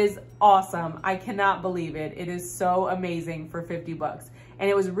 It is awesome. I cannot believe it. It is so amazing for 50 bucks. And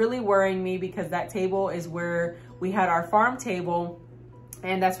it was really worrying me because that table is where we had our farm table,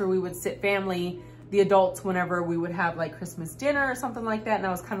 and that's where we would sit family, the adults, whenever we would have like Christmas dinner or something like that. And I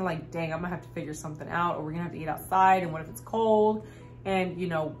was kind of like, dang, I'm gonna have to figure something out, or we're gonna have to eat outside, and what if it's cold, and you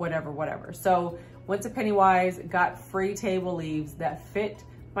know, whatever. So went to Pennywise, got free table leaves that fit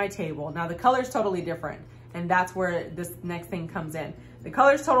my table. Now the color's totally different, and that's where this next thing comes in. The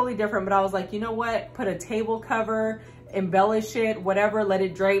color's totally different, but I was like, you know what? Put a table cover, embellish it, whatever, let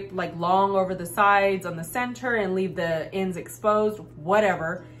it drape like long over the sides on the center and leave the ends exposed,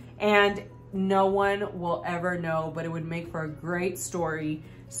 whatever. And no one will ever know, but it would make for a great story.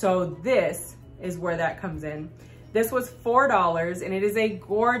 So this is where that comes in. This was $4, and it is a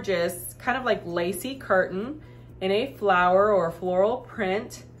gorgeous kind of like lacy curtain in a flower or floral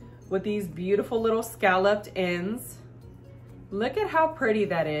print with these beautiful little scalloped ends. Look at how pretty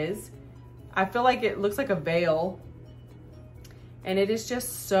that is. I feel like it looks like a veil, and it is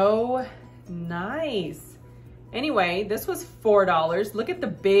just so nice. Anyway, this was $4. Look at the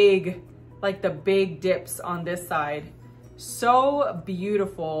big, like the big dips on this side. So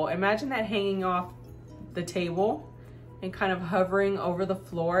beautiful. Imagine that hanging off the table and kind of hovering over the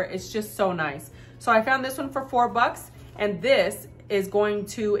floor. It's just so nice. So I found this one for $4, and this is going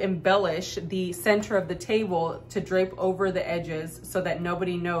to embellish the center of the table to drape over the edges so that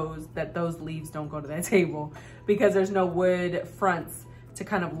nobody knows that those leaves don't go to that table, because there's no wood fronts to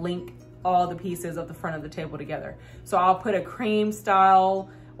kind of link all the pieces of the front of the table together. So I'll put a cream style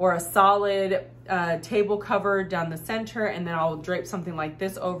or a solid table cover down the center, and then I'll drape something like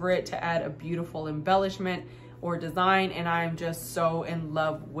this over it to add a beautiful embellishment or design, and I'm just so in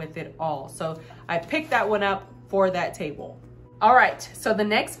love with it all. So I picked that one up for that table. All right, so the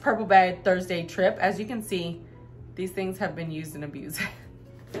next Purple Bag Thursday trip, as you can see, these things have been used and abused.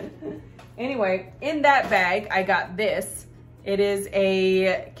 Anyway, in that bag, I got this. It is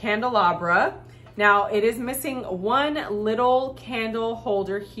a candelabra. Now, it is missing one little candle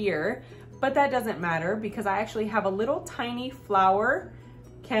holder here, but that doesn't matter because I actually have a little tiny flower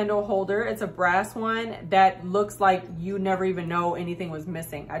candle holder. It's a brass one that looks like you never even know anything was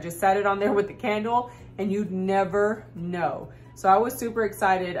missing. I just set it on there with the candle and you'd never know. So I was super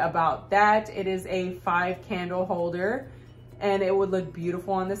excited about that. It is a 5 candle holder, and it would look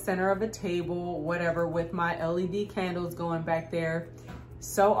beautiful on the center of a table, whatever, with my LED candles going back there.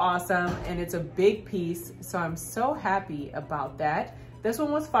 So awesome, and it's a big piece, so I'm so happy about that. This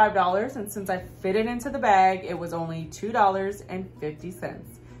one was $5, and since I fit it into the bag, it was only $2.50.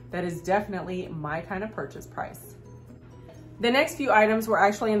 That is definitely my kind of purchase price. The next few items were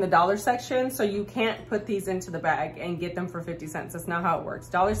actually in the dollar section, so you can't put these into the bag and get them for 50 cents. That's not how it works.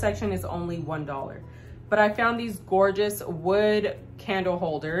 Dollar section is only $1. But I found these gorgeous wood candle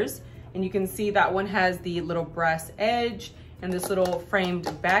holders, and you can see that one has the little brass edge and this little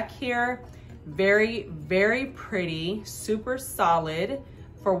framed back here. Very, very pretty, super solid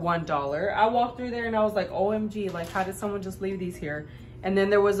for $1. I walked through there and I was like, OMG, like how did someone just leave these here? And then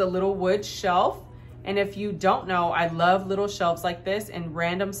there was a little wood shelf. And if you don't know, I love little shelves like this in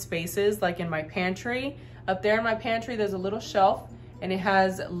random spaces, like in my pantry. Up there in my pantry, there's a little shelf, and it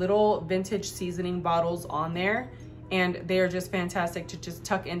has little vintage seasoning bottles on there. And they are just fantastic to just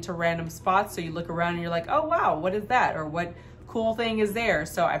tuck into random spots. So you look around and you're like, oh wow, what is that? Or what cool thing is there?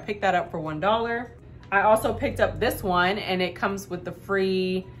 So I picked that up for $1. I also picked up this one, and it comes with the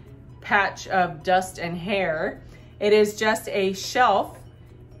free patch of dust and hair. It is just a shelf,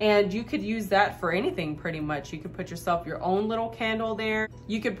 And you could use that for anything pretty much. You could put yourself your own little candle there.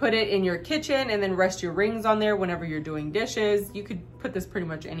 You could put it in your kitchen and then rest your rings on there whenever you're doing dishes. You could put this pretty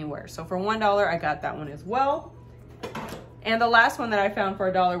much anywhere. So for $1, I got that one as well. And the last one that I found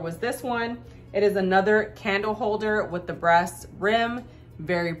for $1 was this one. It is another candle holder with the brass rim.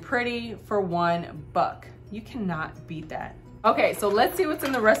 Very pretty for $1. You cannot beat that. Okay, so let's see what's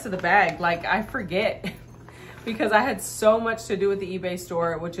in the rest of the bag. Like, I forget because I had so much to do with the eBay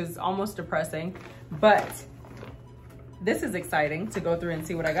store, which is almost depressing, but this is exciting to go through and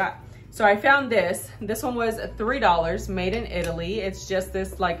see what I got. So I found this. This one was $3, made in Italy. It's just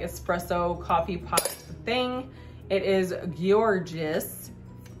this like espresso coffee pot thing. It is gorgeous,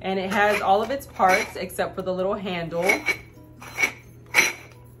 and it has all of its parts except for the little handle.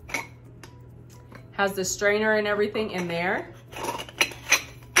 Has the strainer and everything in there.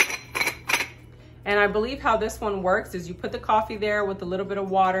 And I believe how this one works is you put the coffee there with a little bit of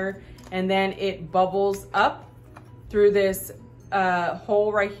water, and then it bubbles up through this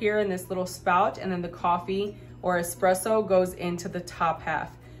hole right here in this little spout, and then the coffee or espresso goes into the top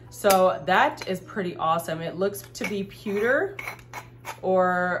half. So that is pretty awesome. It looks to be pewter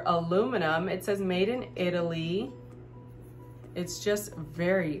or aluminum. It says made in Italy. It's just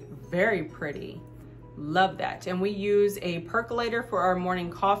very, very pretty. Love that. And we use a percolator for our morning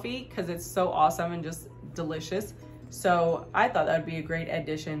coffee because it's so awesome and just delicious. So I thought that would be a great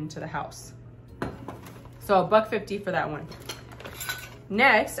addition to the house. So $1.50 for that one.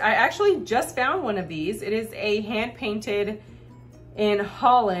 Next, I actually just found one of these. It is a hand painted in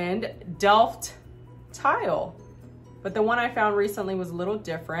Holland Delft tile. But the one I found recently was a little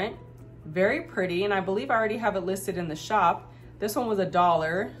different. Very pretty, and I believe I already have it listed in the shop. This one was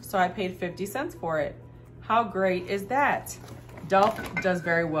 $1, so I paid 50 cents for it. How great is that? Delft does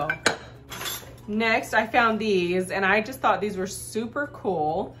very well. Next, I found these, and I just thought these were super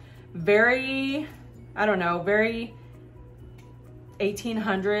cool. Very, I don't know, very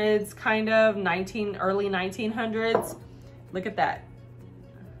 1800s kind of, early 1900s. Look at that.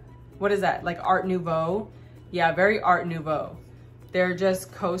 What is that, like Art Nouveau? Yeah, very Art Nouveau. They're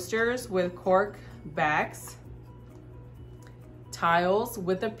just coasters with cork backs. Tiles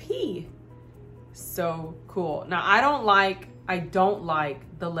with a P. So cool. Now I don't like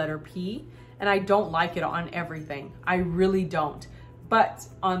the letter P, and I don't like it on everything. I really don't. But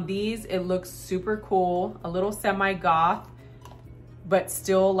on these, it looks super cool, a little semi-goth, but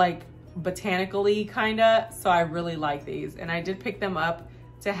still like botanically kinda. So I really like these, and I did pick them up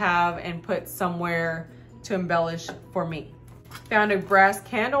to have and put somewhere to embellish for me. Found a brass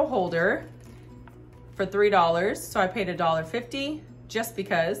candle holder for $3, so I paid $1.50 just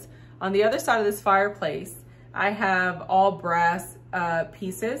because. On the other side of this fireplace, I have all brass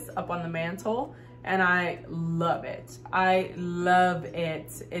pieces up on the mantle, and I love it. I love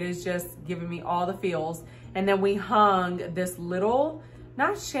it. It is just giving me all the feels. And then we hung this little,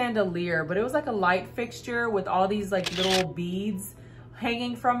 not chandelier, but it was like a light fixture with all these like little beads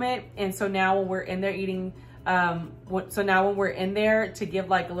hanging from it. And so now when we're in there eating, so now when we're in there to give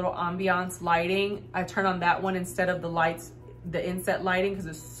like a little ambiance lighting, I turn on that one instead of the lights, the inset lighting, because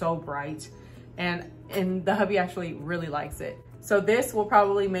it's so bright. And the hubby actually really likes it. So this will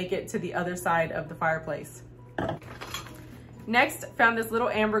probably make it to the other side of the fireplace. Next, found this little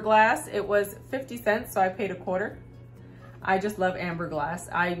amber glass. It was 50 cents, so I paid $0.25. I just love amber glass.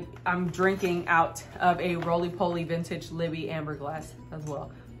 I'm drinking out of a roly-poly vintage Libby amber glass as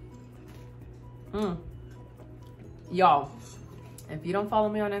well. Y'all, if you don't follow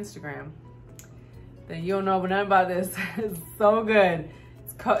me on Instagram, then you don't know nothing about this. It's so good.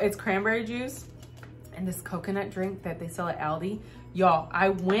 It's cranberry juice and this coconut drink that they sell at Aldi. Y'all, I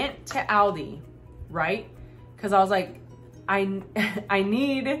went to Aldi, right? Because I was like, I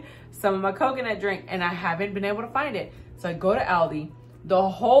need some of my coconut drink, and I haven't been able to find it. So I go to Aldi. The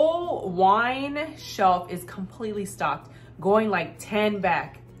whole wine shelf is completely stocked, going like 10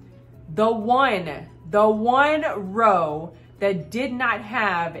 back. The one row that did not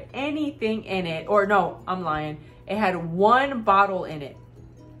have anything in it, or no, I'm lying. It had one bottle in it.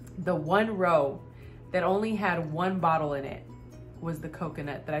 The one row that only had one bottle in it was the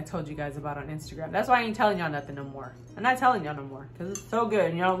coconut that I told you guys about on Instagram. That's why I ain't telling y'all nothing no more. I'm not telling y'all no more because it's so good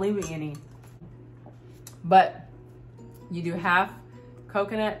and y'all don't leave me any. But you do half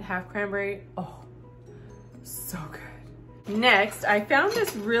coconut, half cranberry. Oh, so good. Next, I found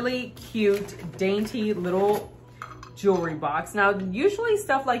this really cute, dainty little jewelry box. Now, usually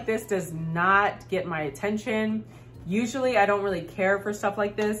stuff like this does not get my attention. Usually I don't really care for stuff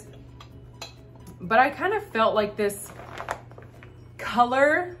like this, but I kind of felt like this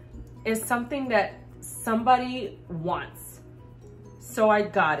color is something that somebody wants. So I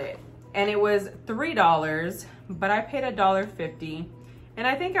got it, and it was $3, but I paid $1.50. And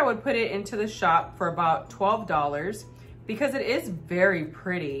I think I would put it into the shop for about $12 because it is very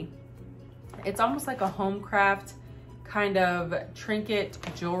pretty. It's almost like a home craft kind of trinket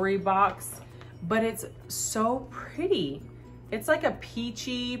jewelry box, but it's so pretty. It's like a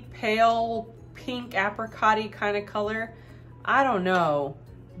peachy, pale pink apricot-y kind of color. I don't know,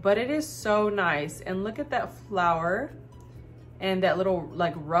 but it is so nice. And look at that flower and that little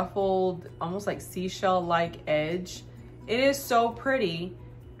like ruffled, almost like seashell-like edge. It is so pretty.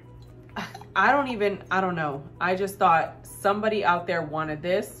 I don't know. I just thought somebody out there wanted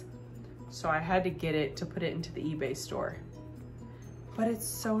this, so I had to get it to put it into the eBay store. But it's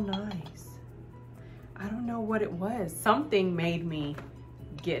so nice. I don't know what it was. Something made me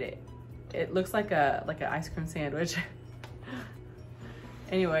get it. It looks like an ice cream sandwich.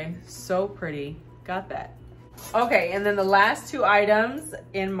 Anyway, so pretty. Got that. Okay, and then the last two items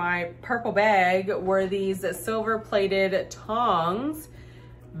in my purple bag were these silver plated tongs.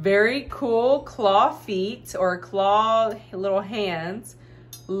 Very cool claw feet or claw little hands.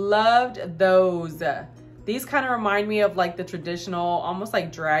 Loved those. These kind of remind me of like the traditional, almost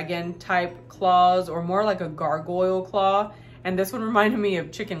like dragon type claws, or more like a gargoyle claw. And this one reminded me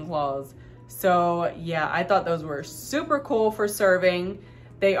of chicken claws. So yeah, I thought those were super cool for serving.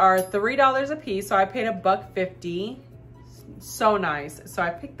 They are $3 a piece, so I paid $1.50. So nice. So I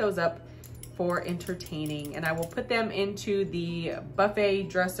picked those up for entertaining, and I will put them into the buffet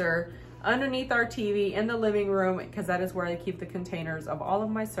dresser underneath our TV in the living room, because that is where I keep the containers of all of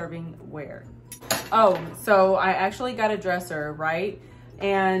my serving ware. Oh, so I actually got a dresser, right?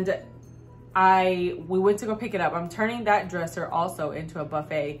 And we went to go pick it up. I'm turning that dresser also into a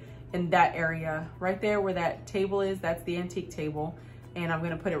buffet in that area right there where that table is. That's the antique table. And I'm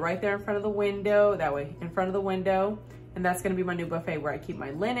gonna put it right there in front of the window, that way, in front of the window. And that's gonna be my new buffet where I keep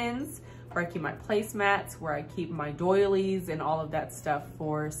my linens, where I keep my placemats, where I keep my doilies and all of that stuff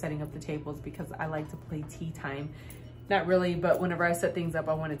for setting up the tables, because I like to play tea time. Not really, but whenever I set things up,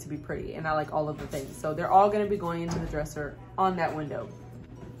 I want it to be pretty, and I like all of the things. So they're all gonna be going into the dresser on that window.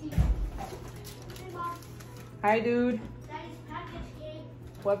 Hi, dude. Daddy's package came.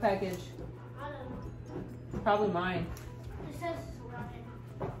 What package? I don't know. Probably mine. It says it's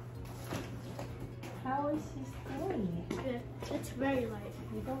running. How is she staying? Good. It's very light.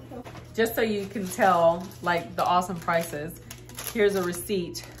 Just so you can tell like the awesome prices, here's a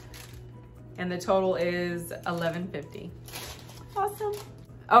receipt, and the total is $11.50. Awesome.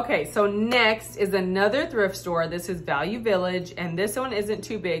 Okay, so next is another thrift store. This is Value Village, and this one isn't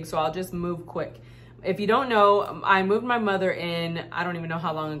too big, so I'll just move quick. If you don't know, I moved my mother in, I don't even know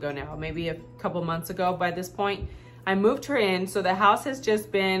how long ago now, maybe a couple months ago by this point. I moved her in, so the house has just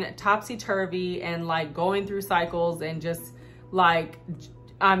been topsy-turvy and like going through cycles, and just like,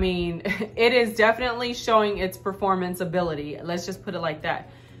 I mean, it is definitely showing its performance ability. Let's just put it like that.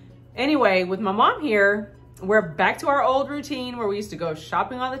 Anyway, with my mom here, we're back to our old routine where we used to go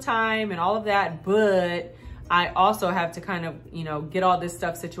shopping all the time and all of that, but I also have to kind of, you know, get all this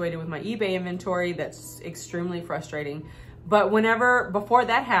stuff situated with my eBay inventory. That's extremely frustrating. But before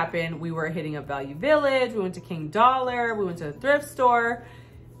that happened, we were hitting up Value Village, we went to King Dollar, we went to the thrift store.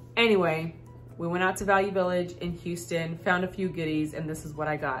 Anyway, we went out to Value Village in Houston, found a few goodies, and this is what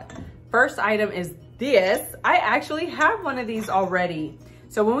I got. First item is this. I actually have one of these already.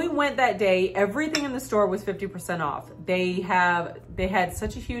 So when we went that day, everything in the store was 50% off. They had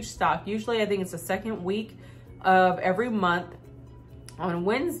such a huge stock. Usually I think it's the second week of every month. On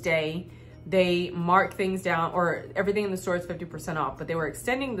Wednesday, they mark things down, or everything in the store is 50% off, but they were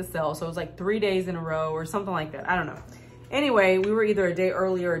extending the sale. So it was like 3 days in a row or something like that. I don't know. Anyway, we were either a day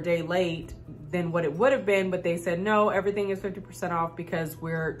early or a day late than what it would have been, but they said, no, everything is 50% off because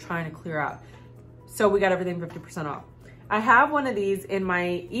we're trying to clear out. So we got everything 50% off. I have one of these in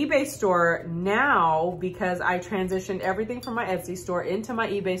my eBay store now because I transitioned everything from my Etsy store into my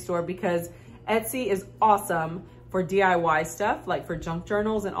eBay store, because Etsy is awesome for DIY stuff, like for junk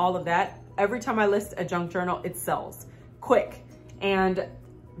journals and all of that. Every time I list a junk journal, it sells quick. And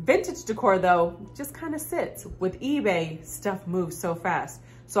vintage decor though, just kind of sits. With eBay, stuff moves so fast.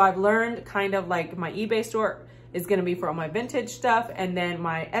 So I've learned kind of like my eBay store is gonna be for all my vintage stuff, and then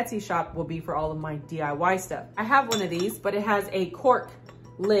my Etsy shop will be for all of my DIY stuff. I have one of these, but it has a cork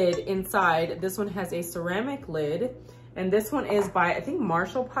lid inside. This one has a ceramic lid, and this one is by, I think,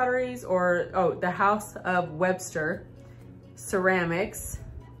 Marshall Potteries, or, oh, the House of Webster Ceramics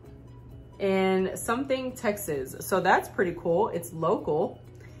in something, Texas. So that's pretty cool. It's local,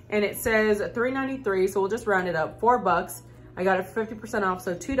 and it says $3.93, so we'll just round it up, $4. I got it for 50% off,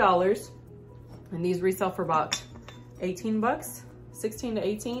 so $2. And these resell for about 18 bucks, 16 to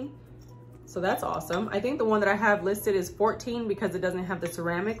 18. So that's awesome. I think the one that I have listed is 14 because it doesn't have the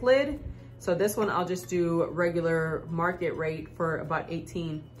ceramic lid. So this one I'll just do regular market rate for about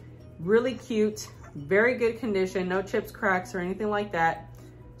 18. Really cute, very good condition, no chips, cracks, or anything like that.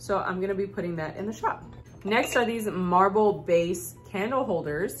 So I'm gonna be putting that in the shop. Next are these marble base candle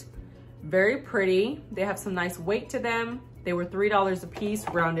holders. Very pretty. They have some nice weight to them. They were $3 a piece,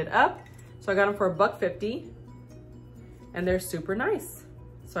 rounded up. So I got them for $1.50, and they're super nice.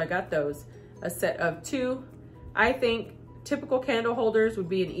 So I got those, a set of 2. I think typical candle holders would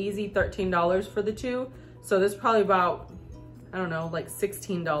be an easy $13 for the 2. So this is probably about, I don't know, like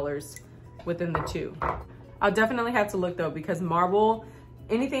 $16 within the 2. I'll definitely have to look though, because marble,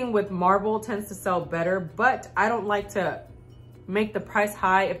 anything with marble tends to sell better, but I don't like to make the price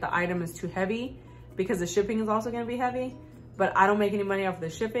high if the item is too heavy, because the shipping is also gonna be heavy. But I don't make any money off of the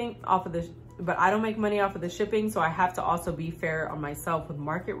shipping, so I have to also be fair on myself with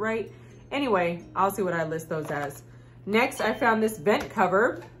market rate. Anyway, I'll see what I list those as. Next, I found this vent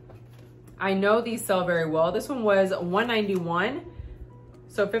cover. I know these sell very well. This one was $1.91,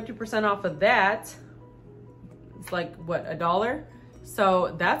 so 50% off of that, it's like, what, $1?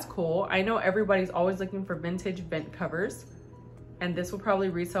 So that's cool. I know everybody's always looking for vintage vent covers, and this will probably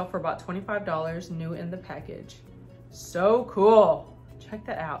resell for about $25 new in the package. So cool. Check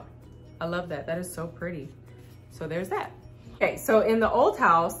that out. I love that. That is so pretty. So there's that. Okay, so in the old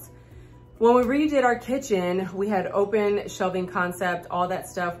house, when we redid our kitchen, we had open shelving concept, all that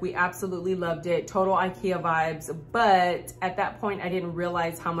stuff. We absolutely loved it. Total IKEA vibes. But at that point, I didn't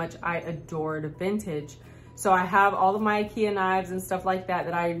realize how much I adored vintage. So I have all of my IKEA knives and stuff like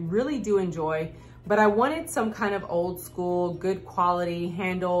that I really do enjoy. But I wanted some kind of old school, good quality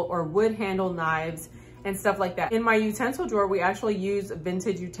handle or wood handle knives and stuff like that. In my utensil drawer, we actually use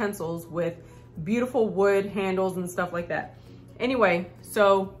vintage utensils with beautiful wood handles and stuff like that. Anyway,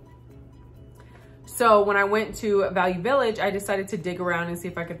 so when I went to Value Village, I decided to dig around and see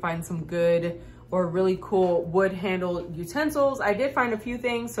if I could find some good or really cool wood handle utensils. I did find a few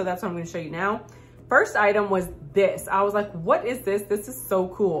things, so that's what I'm gonna show you now. First item was this. I was like, what is this? This is so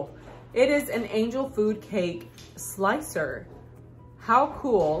cool. It is an angel food cake slicer. How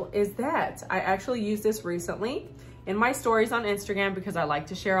cool is that? I actually used this recently in my stories on Instagram because I like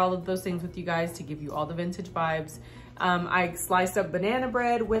to share all of those things with you guys to give you all the vintage vibes. I sliced up banana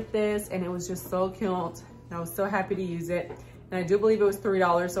bread with this, and it was just so cute. I was so happy to use it. And I do believe it was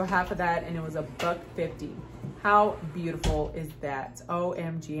 $3, so half of that, and it was $1.50. How beautiful is that?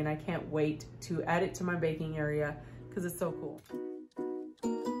 OMG, and I can't wait to add it to my baking area because it's so cool.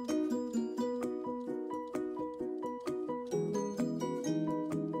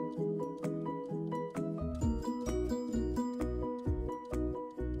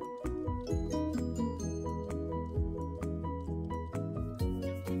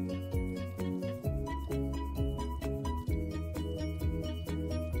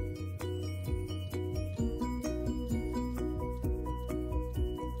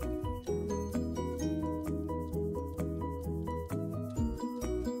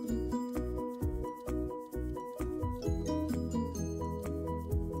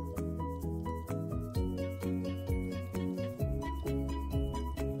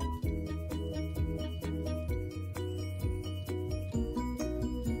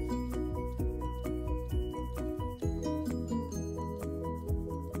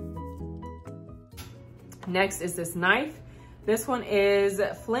 Next is this knife. This one is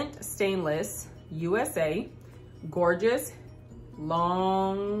Flint Stainless USA. Gorgeous,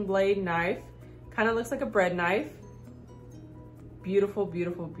 long blade knife. Kind of looks like a bread knife. Beautiful,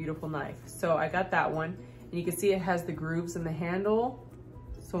 beautiful, beautiful knife. So I got that one. And you can see it has the grooves in the handle.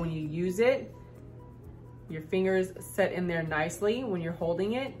 So when you use it, your fingers set in there nicely when you're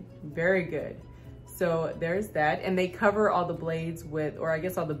holding it. Very good. So there's that. And they cover all the blades with, or I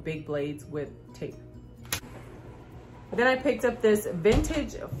guess all the big blades with tape. Then I picked up this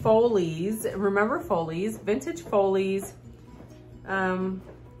vintage Foley's. Remember Foley's? Vintage Foley's,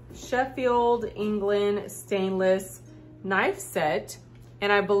 Sheffield, England stainless knife set.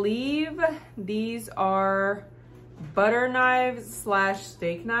 And I believe these are butter knives slash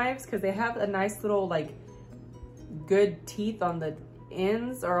steak knives because they have a nice little like good teeth on the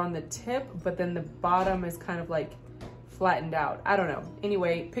ends or on the tip, but then the bottom is kind of like flattened out. I don't know.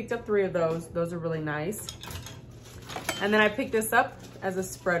 Anyway, picked up 3 of those. Those are really nice. And then I picked this up as a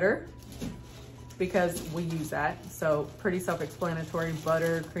spreader because we use that. So pretty self-explanatory,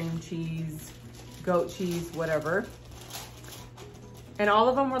 butter, cream cheese, goat cheese, whatever. And all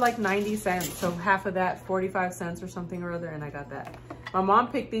of them were like 90 cents. So half of that, 45 cents or something or other, and I got that. My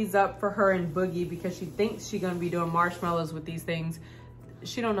mom picked these up for her and Boogie because she thinks she's gonna be doing marshmallows with these things.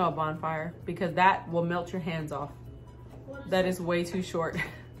 She don't know a bonfire because that will melt your hands off. That is way too short.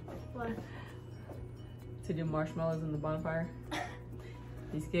 What? To do marshmallows in the bonfire.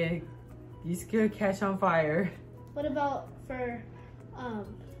 You scared catch on fire. What about for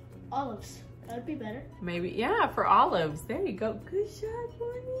olives? That would be better. Maybe, yeah, for olives. There you go. Good shot,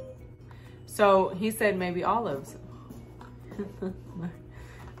 Bonnie. So he said maybe olives.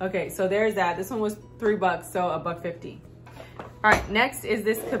 Okay, so there's that. This one was $3, so $1.50. All right, next is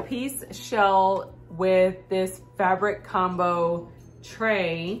this Capiz shell with this fabric combo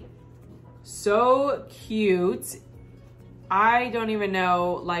tray. So cute. I don't even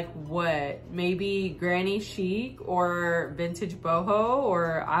know like what, maybe granny chic or vintage boho,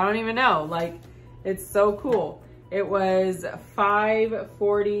 or I don't even know. Like, it's so cool. It was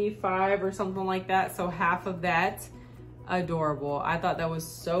 $5.45 or something like that, so half of that. Adorable. I thought that was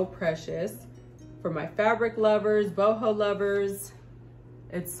so precious. For my fabric lovers, boho lovers,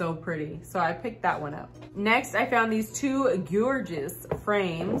 it's so pretty. So I picked that one up. Next, I found these two gorgeous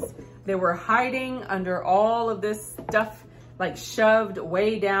frames. They were hiding under all of this stuff, like shoved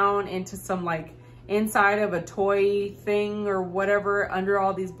way down into some like inside of a toy thing or whatever, under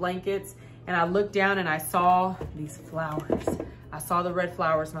all these blankets. And I looked down and I saw these flowers. I saw the red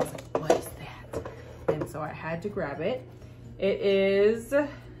flowers and I was like, what is that? And so I had to grab it. It is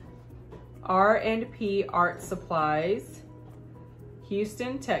R&P Art Supplies,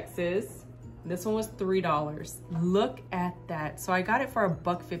 Houston, Texas. This one was $3. Look at that. So I got it for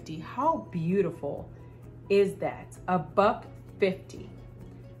 $1.50. How beautiful is that? $1.50.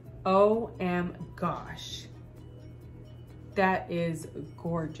 OM gosh. That is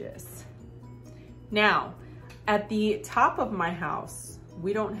gorgeous. Now, at the top of my house,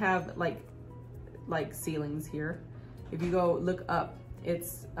 we don't have like ceilings here. If you go look up,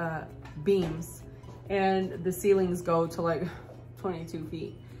 it's beams, and the ceilings go to like 22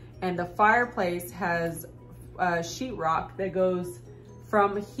 feet. And the fireplace has sheetrock that goes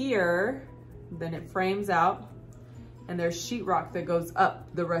from here, then it frames out, and there's sheetrock that goes up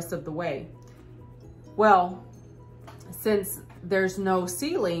the rest of the way. Well, since there's no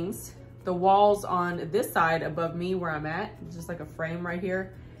ceilings, the walls on this side above me where I'm at, just like a frame right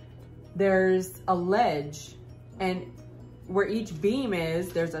here, there's a ledge, and where each beam is,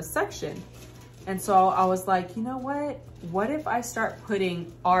 there's a section. And so I was like, you know what if I start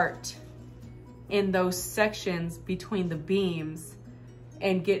putting art in those sections between the beams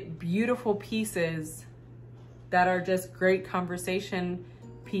and get beautiful pieces that are just great conversation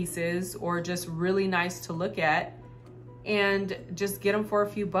pieces or just really nice to look at, and just get them for a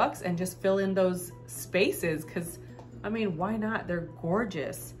few bucks and just fill in those spaces, because I mean, why not? They're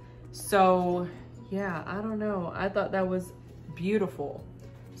gorgeous. So yeah, I don't know, I thought that was beautiful.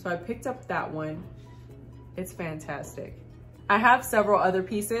 So I picked up that one. It's fantastic. I have several other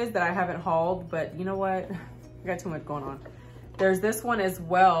pieces that I haven't hauled, but you know what? I got too much going on. There's this one as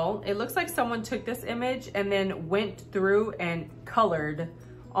well. It looks like someone took this image and then went through and colored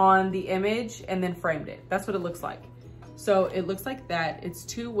on the image and then framed it. That's what it looks like. So it looks like that. It's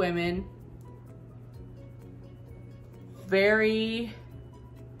two women. Very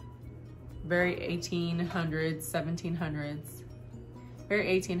 1800s, 1700s.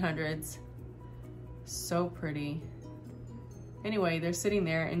 Very 1800s. So pretty. Anyway, they're sitting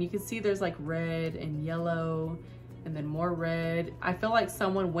there and you can see there's like red and yellow and then more red. I feel like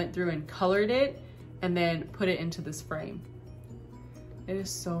someone went through and colored it and then put it into this frame. It is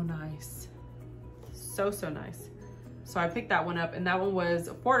so nice. So nice. So I picked that one up, and that one was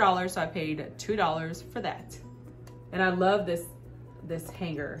 $4, so I paid $2 for that. And I love this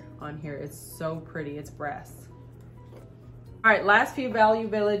hanger on here. It's so pretty, it's brass. All right, last few Value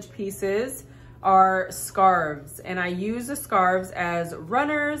Village pieces are scarves, and I use the scarves as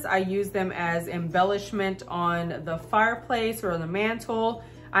runners. I use them as embellishment on the fireplace or on the mantle.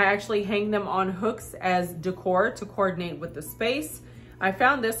 I actually hang them on hooks as decor to coordinate with the space. I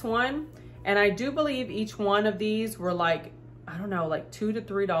found this one, and I do believe each one of these were like, I don't know, like $2 to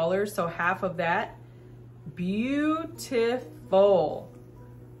 $3, so half of that. Beautiful.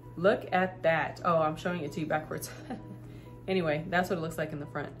 Look at that. Oh, I'm showing it to you backwards. Anyway, that's what it looks like in the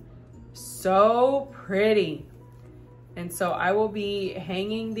front. So pretty. And so I will be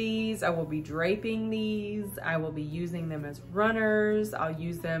hanging these, I will be draping these, I will be using them as runners, I'll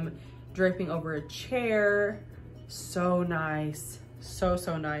use them draping over a chair. So nice, so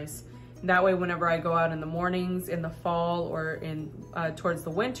nice. That way, whenever I go out in the mornings in the fall or in towards the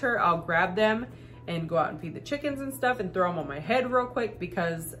winter, I'll grab them and go out and feed the chickens and stuff and throw them on my head real quick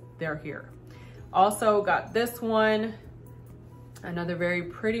because they're here. Also got this one. Another very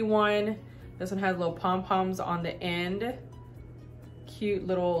pretty one. This one has little pom-poms on the end. Cute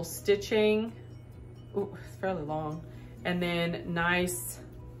little stitching. Ooh, it's fairly long. And then nice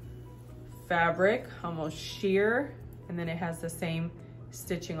fabric, almost sheer. And then it has the same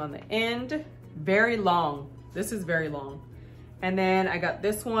stitching on the end. Very long. This is very long. And then I got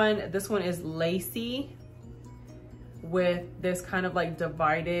this one. This one is lacy with this kind of like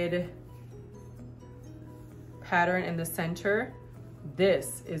divided pattern in the center.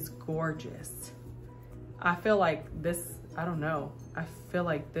 This is gorgeous. I feel like this, I don't know. I feel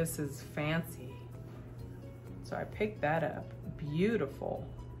like this is fancy. So I picked that up. Beautiful.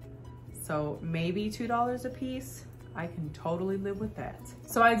 So maybe $2 a piece. I can totally live with that.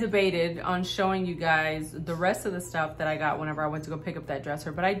 So I debated on showing you guys the rest of the stuff that I got whenever I went to go pick up that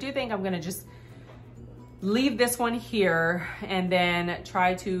dresser, but I do think I'm gonna just leave this one here and then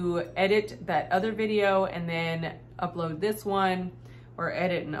try to edit that other video and then upload this one, or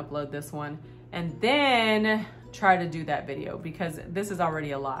edit and upload this one, and then try to do that video, because this is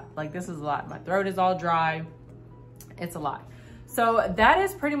already a lot. Like, this is a lot. My throat is all dry. It's a lot. So that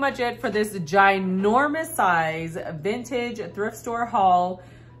is pretty much it for this ginormous size vintage thrift store haul.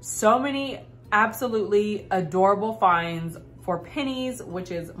 So many absolutely adorable finds for pennies,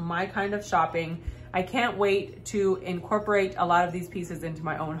 which is my kind of shopping. I can't wait to incorporate a lot of these pieces into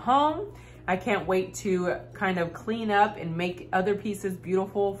my own home. I can't wait to kind of clean up and make other pieces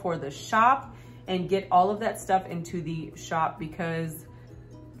beautiful for the shop and get all of that stuff into the shop, because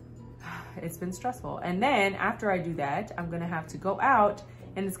it's been stressful. And then after I do that, I'm gonna have to go out,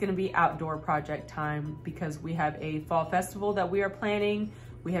 and it's gonna be outdoor project time, because we have a fall festival that we are planning.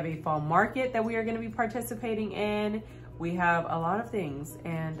 We have a fall market that we are gonna be participating in. We have a lot of things,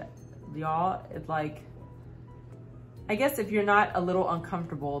 and y'all, it's like, I guess if you're not a little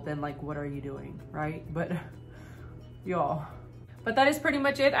uncomfortable, then like, what are you doing, right? But y'all. But that is pretty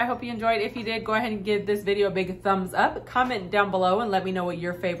much it. I hope you enjoyed. If you did, go ahead and give this video a big thumbs up. Comment down below and let me know what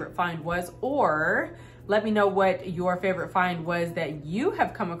your favorite find was, or let me know what your favorite find was that you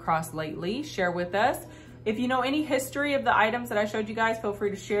have come across lately. Share with us. If you know any history of the items that I showed you guys, feel free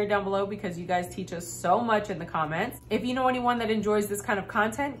to share down below, because you guys teach us so much in the comments. If you know anyone that enjoys this kind of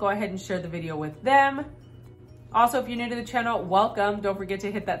content, go ahead and share the video with them. Also, if you're new to the channel, welcome. Don't forget to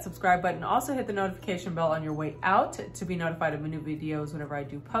hit that subscribe button. Also hit the notification bell on your way out to be notified of my new videos whenever I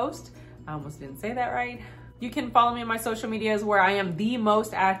do post. I almost didn't say that right. You can follow me on my social medias, where I am the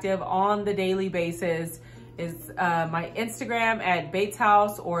most active on the daily basis. Is my Instagram at Bates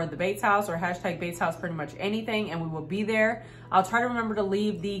House, or the Bates House, or hashtag Bates House, pretty much anything, and we will be there. I'll try to remember to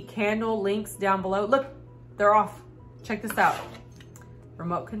leave the candle links down below. Look, they're off. Check this out.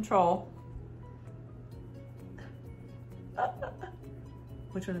 Remote control.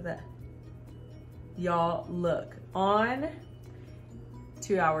 Which one is that? Y'all, look. On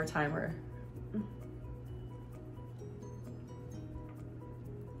 2-hour timer.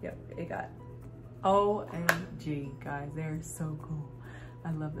 Yep, it got OMG, guys. They're so cool.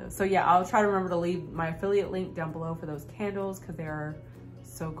 I love those. So yeah, I'll try to remember to leave my affiliate link down below for those candles, because they are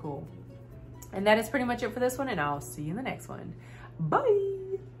so cool. And that is pretty much it for this one, and I'll see you in the next one. Bye.